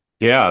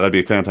 Yeah, that'd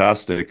be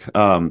fantastic.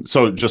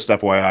 So just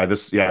FYI,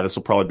 this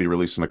will probably be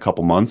released in a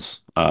couple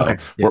months. Okay.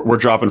 We're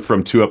dropping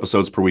from 2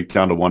 episodes per week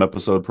down to 1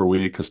 episode per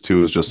week because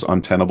 2 is just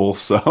untenable.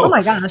 So oh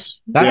my gosh,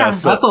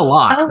 that's a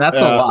lot. That's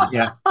a lot.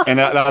 Yeah, and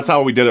that's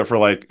how we did it for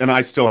and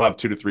I still have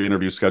 2 to 3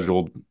 interviews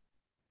scheduled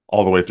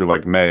all the way through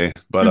like May,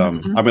 but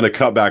I'm going to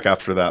cut back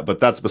after that. But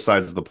that's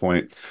besides the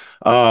point.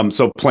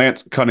 So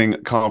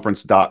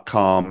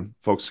plantcunningconference.com,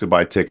 folks could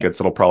buy tickets.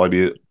 It'll probably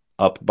be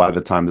up by the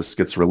time this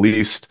gets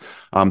released.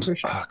 Sure.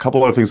 A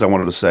couple other things I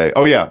wanted to say.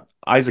 Oh yeah,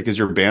 Isaac, is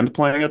your band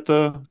playing at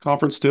the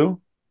conference too?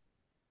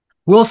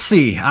 We'll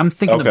see. I'm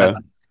thinking about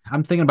it.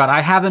 I'm thinking about it.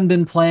 I haven't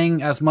been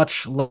playing as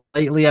much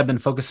lately. I've been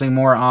focusing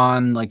more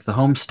on like the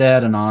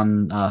homestead and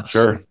on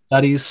Sure.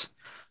 studies.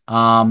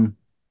 Um,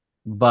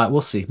 but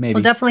we'll see. We'll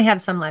Maybe. definitely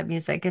have some live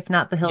music. If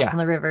not the hills Yeah. and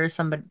the rivers,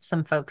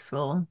 some folks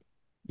will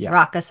Yeah.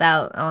 rock us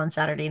out on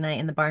Saturday night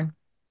in the barn.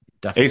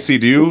 Definitely. AC,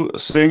 do you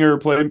sing or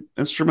play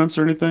instruments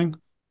or anything?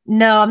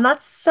 No, I'm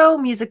not so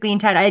musically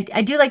inclined.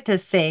 I do like to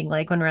sing,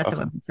 like when we're at the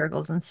Okay. women's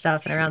circles and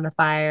stuff and Sure. around the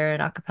fire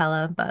and a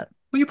cappella, but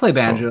Well, you play Oh,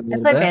 banjo a I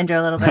little play bit.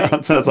 banjo a little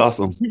bit. that's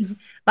awesome.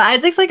 But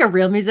Isaac's like a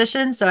real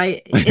musician, so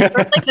it's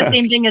sort of like the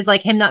same thing as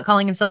like him not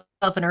calling himself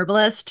an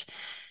herbalist.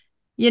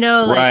 Like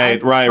I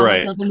Right. call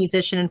myself a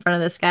musician in front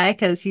of this guy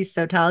because he's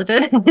so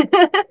talented.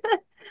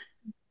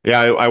 Yeah,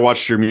 I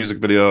watched your music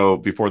video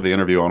before the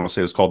interview. I want to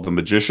say it's called The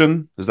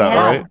Magician. Is that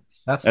Yeah. right?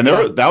 That's And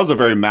that was a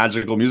very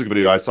magical music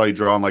video. I saw you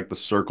drawing like the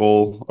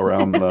circle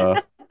around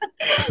the.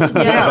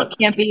 Yeah, it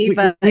can't be,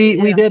 but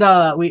we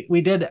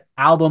did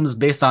albums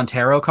based on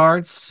tarot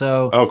cards.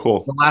 So Oh,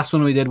 cool. the last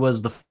one we did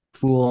was the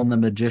Fool and the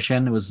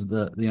Magician. It was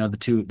the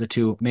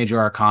two major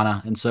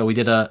arcana, and so we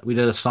did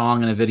a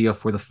song and a video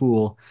for the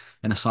Fool,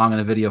 and a song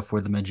and a video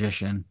for the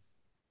Magician.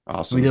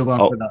 Awesome. We did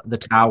one Oh, for the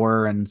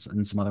Tower and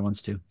some other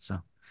ones too.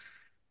 So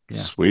yeah.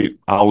 sweet.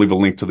 I'll leave a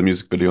link to the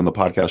music video in the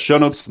podcast show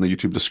notes in the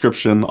YouTube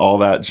description, all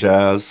that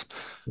jazz.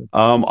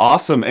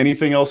 Awesome.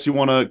 Anything else you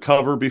want to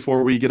cover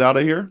before we get out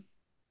of here?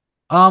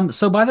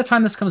 So by the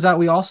time this comes out,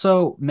 we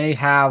also may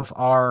have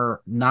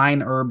our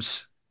 9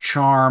 Herbs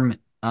Charm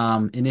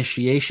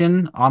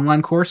initiation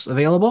online course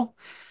available.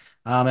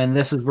 And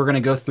we're going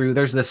to go through,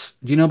 do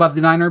you know about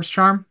the 9 Herbs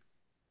Charm?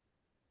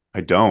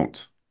 I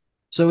don't.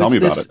 So Tell me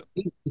about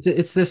it.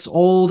 It's this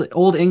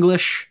old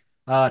English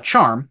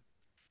charm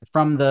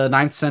from the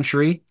 9th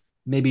century,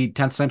 maybe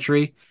 10th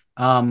century.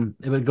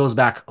 It goes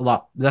back a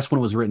lot. That's when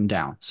it was written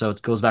down. So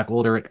it goes back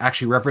older. It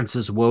actually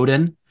references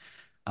Woden.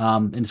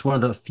 And it's one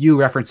of the few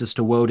references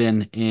to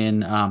Woden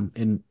in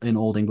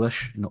Old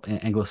English,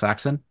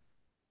 Anglo-Saxon.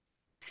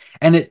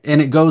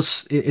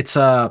 It's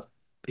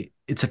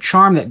a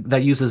charm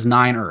that uses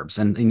 9 herbs,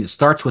 and it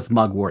starts with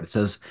mugwort. It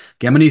says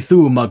Gemini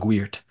thu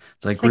mugwort.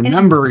 It's like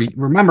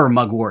remember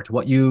mugwort,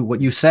 what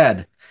you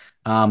said.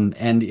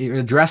 And it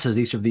addresses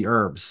each of the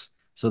herbs.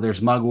 So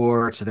there's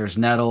mugwort, so there's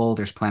nettle,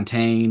 there's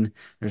plantain,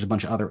 there's a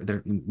bunch of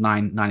there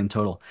 9 in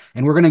total.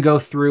 And we're going to go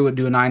through and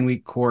do a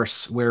 9-week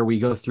course where we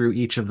go through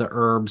each of the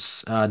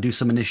herbs, do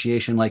some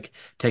initiation like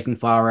taking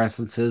flower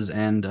essences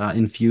and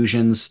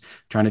infusions,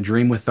 trying to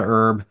dream with the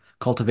herb,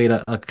 cultivate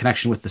a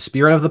connection with the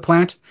spirit of the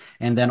plant,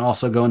 and then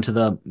also go into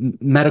the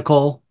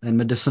medical and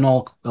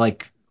medicinal,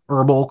 like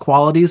herbal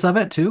qualities of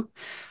it too.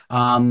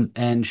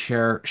 And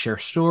share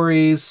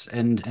stories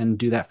and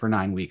do that for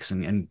 9 weeks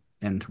and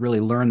really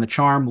learn the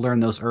charm,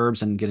 learn those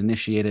herbs, and get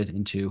initiated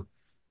into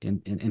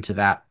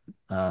that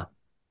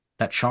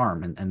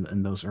charm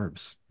and those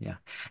herbs. Yeah.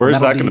 Where is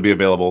that going to be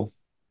available?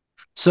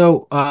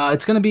 So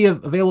it's going to be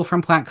available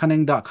from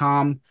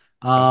plantcunning.com.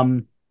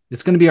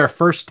 It's going to be our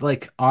first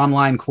like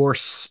online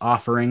course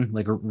offering,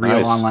 like a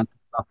real online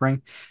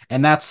offering,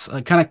 and that's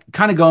kind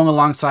of going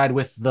alongside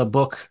with the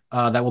book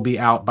that will be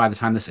out by the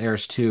time this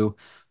airs too,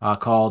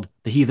 called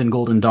The Heathen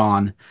Golden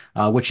Dawn,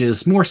 which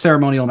is more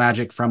ceremonial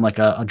magic from like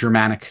a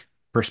Germanic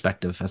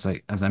perspective,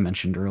 as I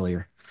mentioned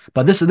earlier.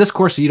 But this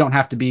course, you don't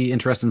have to be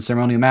interested in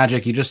ceremonial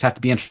magic. You just have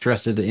to be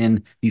interested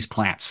in these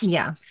plants.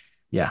 Yeah.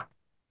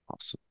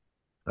 Awesome.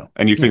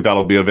 And you think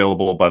that'll be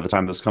available by the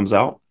time this comes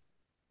out?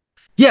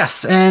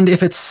 Yes, and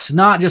if it's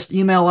not, just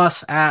email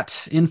us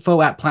at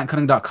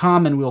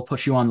info@plantcunning.com and we'll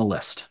put you on the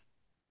list.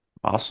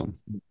 Awesome.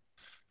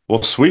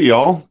 Well, sweet,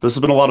 y'all. This has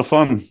been a lot of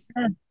fun.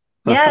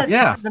 Yeah, this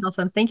has been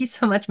awesome. Thank you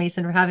so much,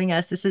 Mason, for having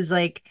us. This is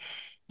like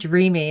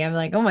dreamy. I'm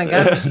like, oh my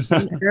God,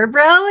 herb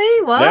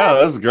rally? What? Yeah,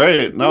 that's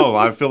great. No,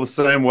 I feel the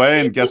same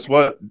way. And guess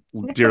what,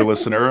 dear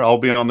listener? I'll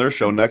be on their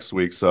show next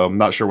week, so I'm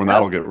not sure when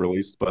that'll get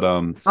released, but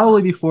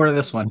probably before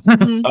this one.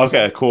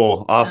 Okay,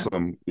 cool.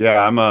 Awesome.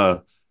 Yeah,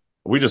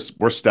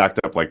 we're stacked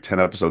up like 10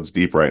 episodes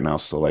deep right now,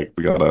 so like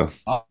we gotta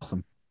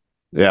awesome.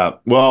 Yeah.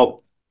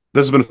 Well,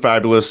 this has been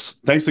fabulous.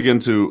 Thanks again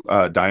to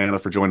Diana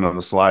for joining on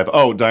this live.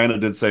 Oh, Diana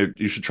did say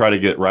you should try to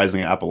get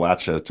Rising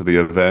Appalachia to the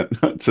event.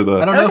 I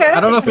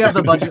don't know if we have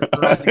the budget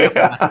for Rising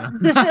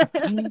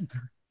Appalachia.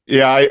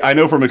 Yeah, I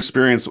know from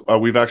experience.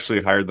 We've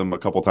actually hired them a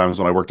couple times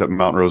when I worked at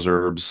Mountain Rose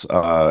Herbs,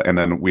 and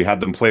then we had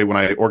them play when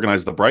I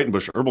organized the Brighton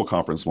Bush Herbal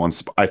Conference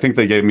once. I think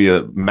they gave me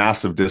a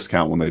massive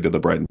discount when they did the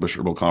Brighton Bush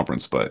Herbal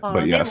Conference. But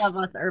yes, they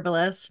love us,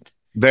 Herbalist.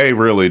 They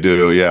really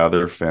do. Yeah,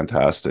 they're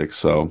fantastic.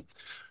 So.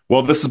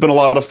 Well, this has been a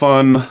lot of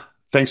fun.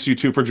 Thanks to you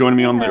two for joining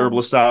me on the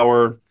Herbalist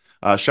Hour.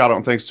 Shout out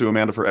and thanks to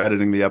Amanda for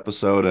editing the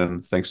episode.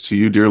 And thanks to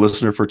you, dear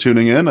listener, for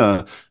tuning in.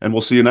 And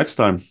we'll see you next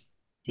time.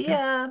 See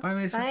ya. Bye,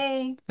 Mason.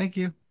 Bye. Thank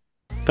you.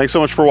 Thanks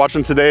so much for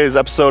watching today's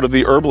episode of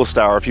the Herbalist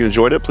Hour. If you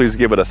enjoyed it, please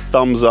give it a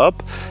thumbs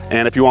up.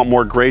 And if you want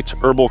more great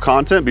herbal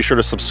content, be sure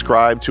to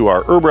subscribe to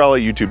our Herb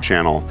Rally YouTube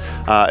channel.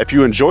 If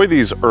you enjoy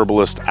these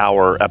Herbalist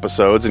Hour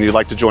episodes and you'd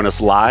like to join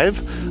us live,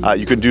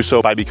 you can do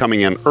so by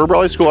becoming an Herb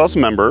Rally Schoolhouse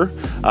member.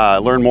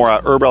 Learn more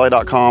at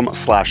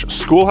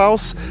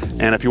herbrally.com/schoolhouse.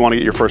 And if you want to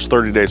get your first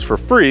 30 days for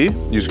free,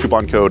 use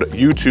coupon code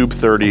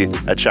YouTube30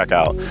 at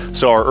checkout.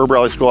 So our Herb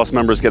Rally Schoolhouse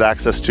members get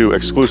access to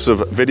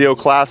exclusive video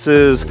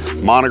classes,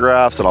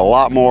 monographs, and a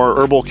lot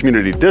more herbal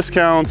community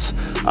discounts,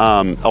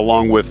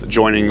 along with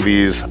joining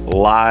these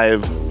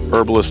live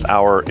Herbalist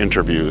Hour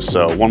interviews.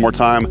 So one more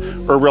time,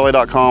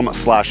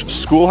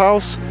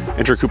 herbrally.com/schoolhouse.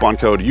 Enter coupon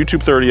code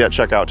YouTube30 at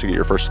checkout to get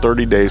your first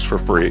 30 days for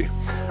free.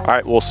 All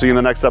right, we'll see you in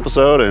the next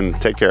episode, and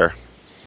take care.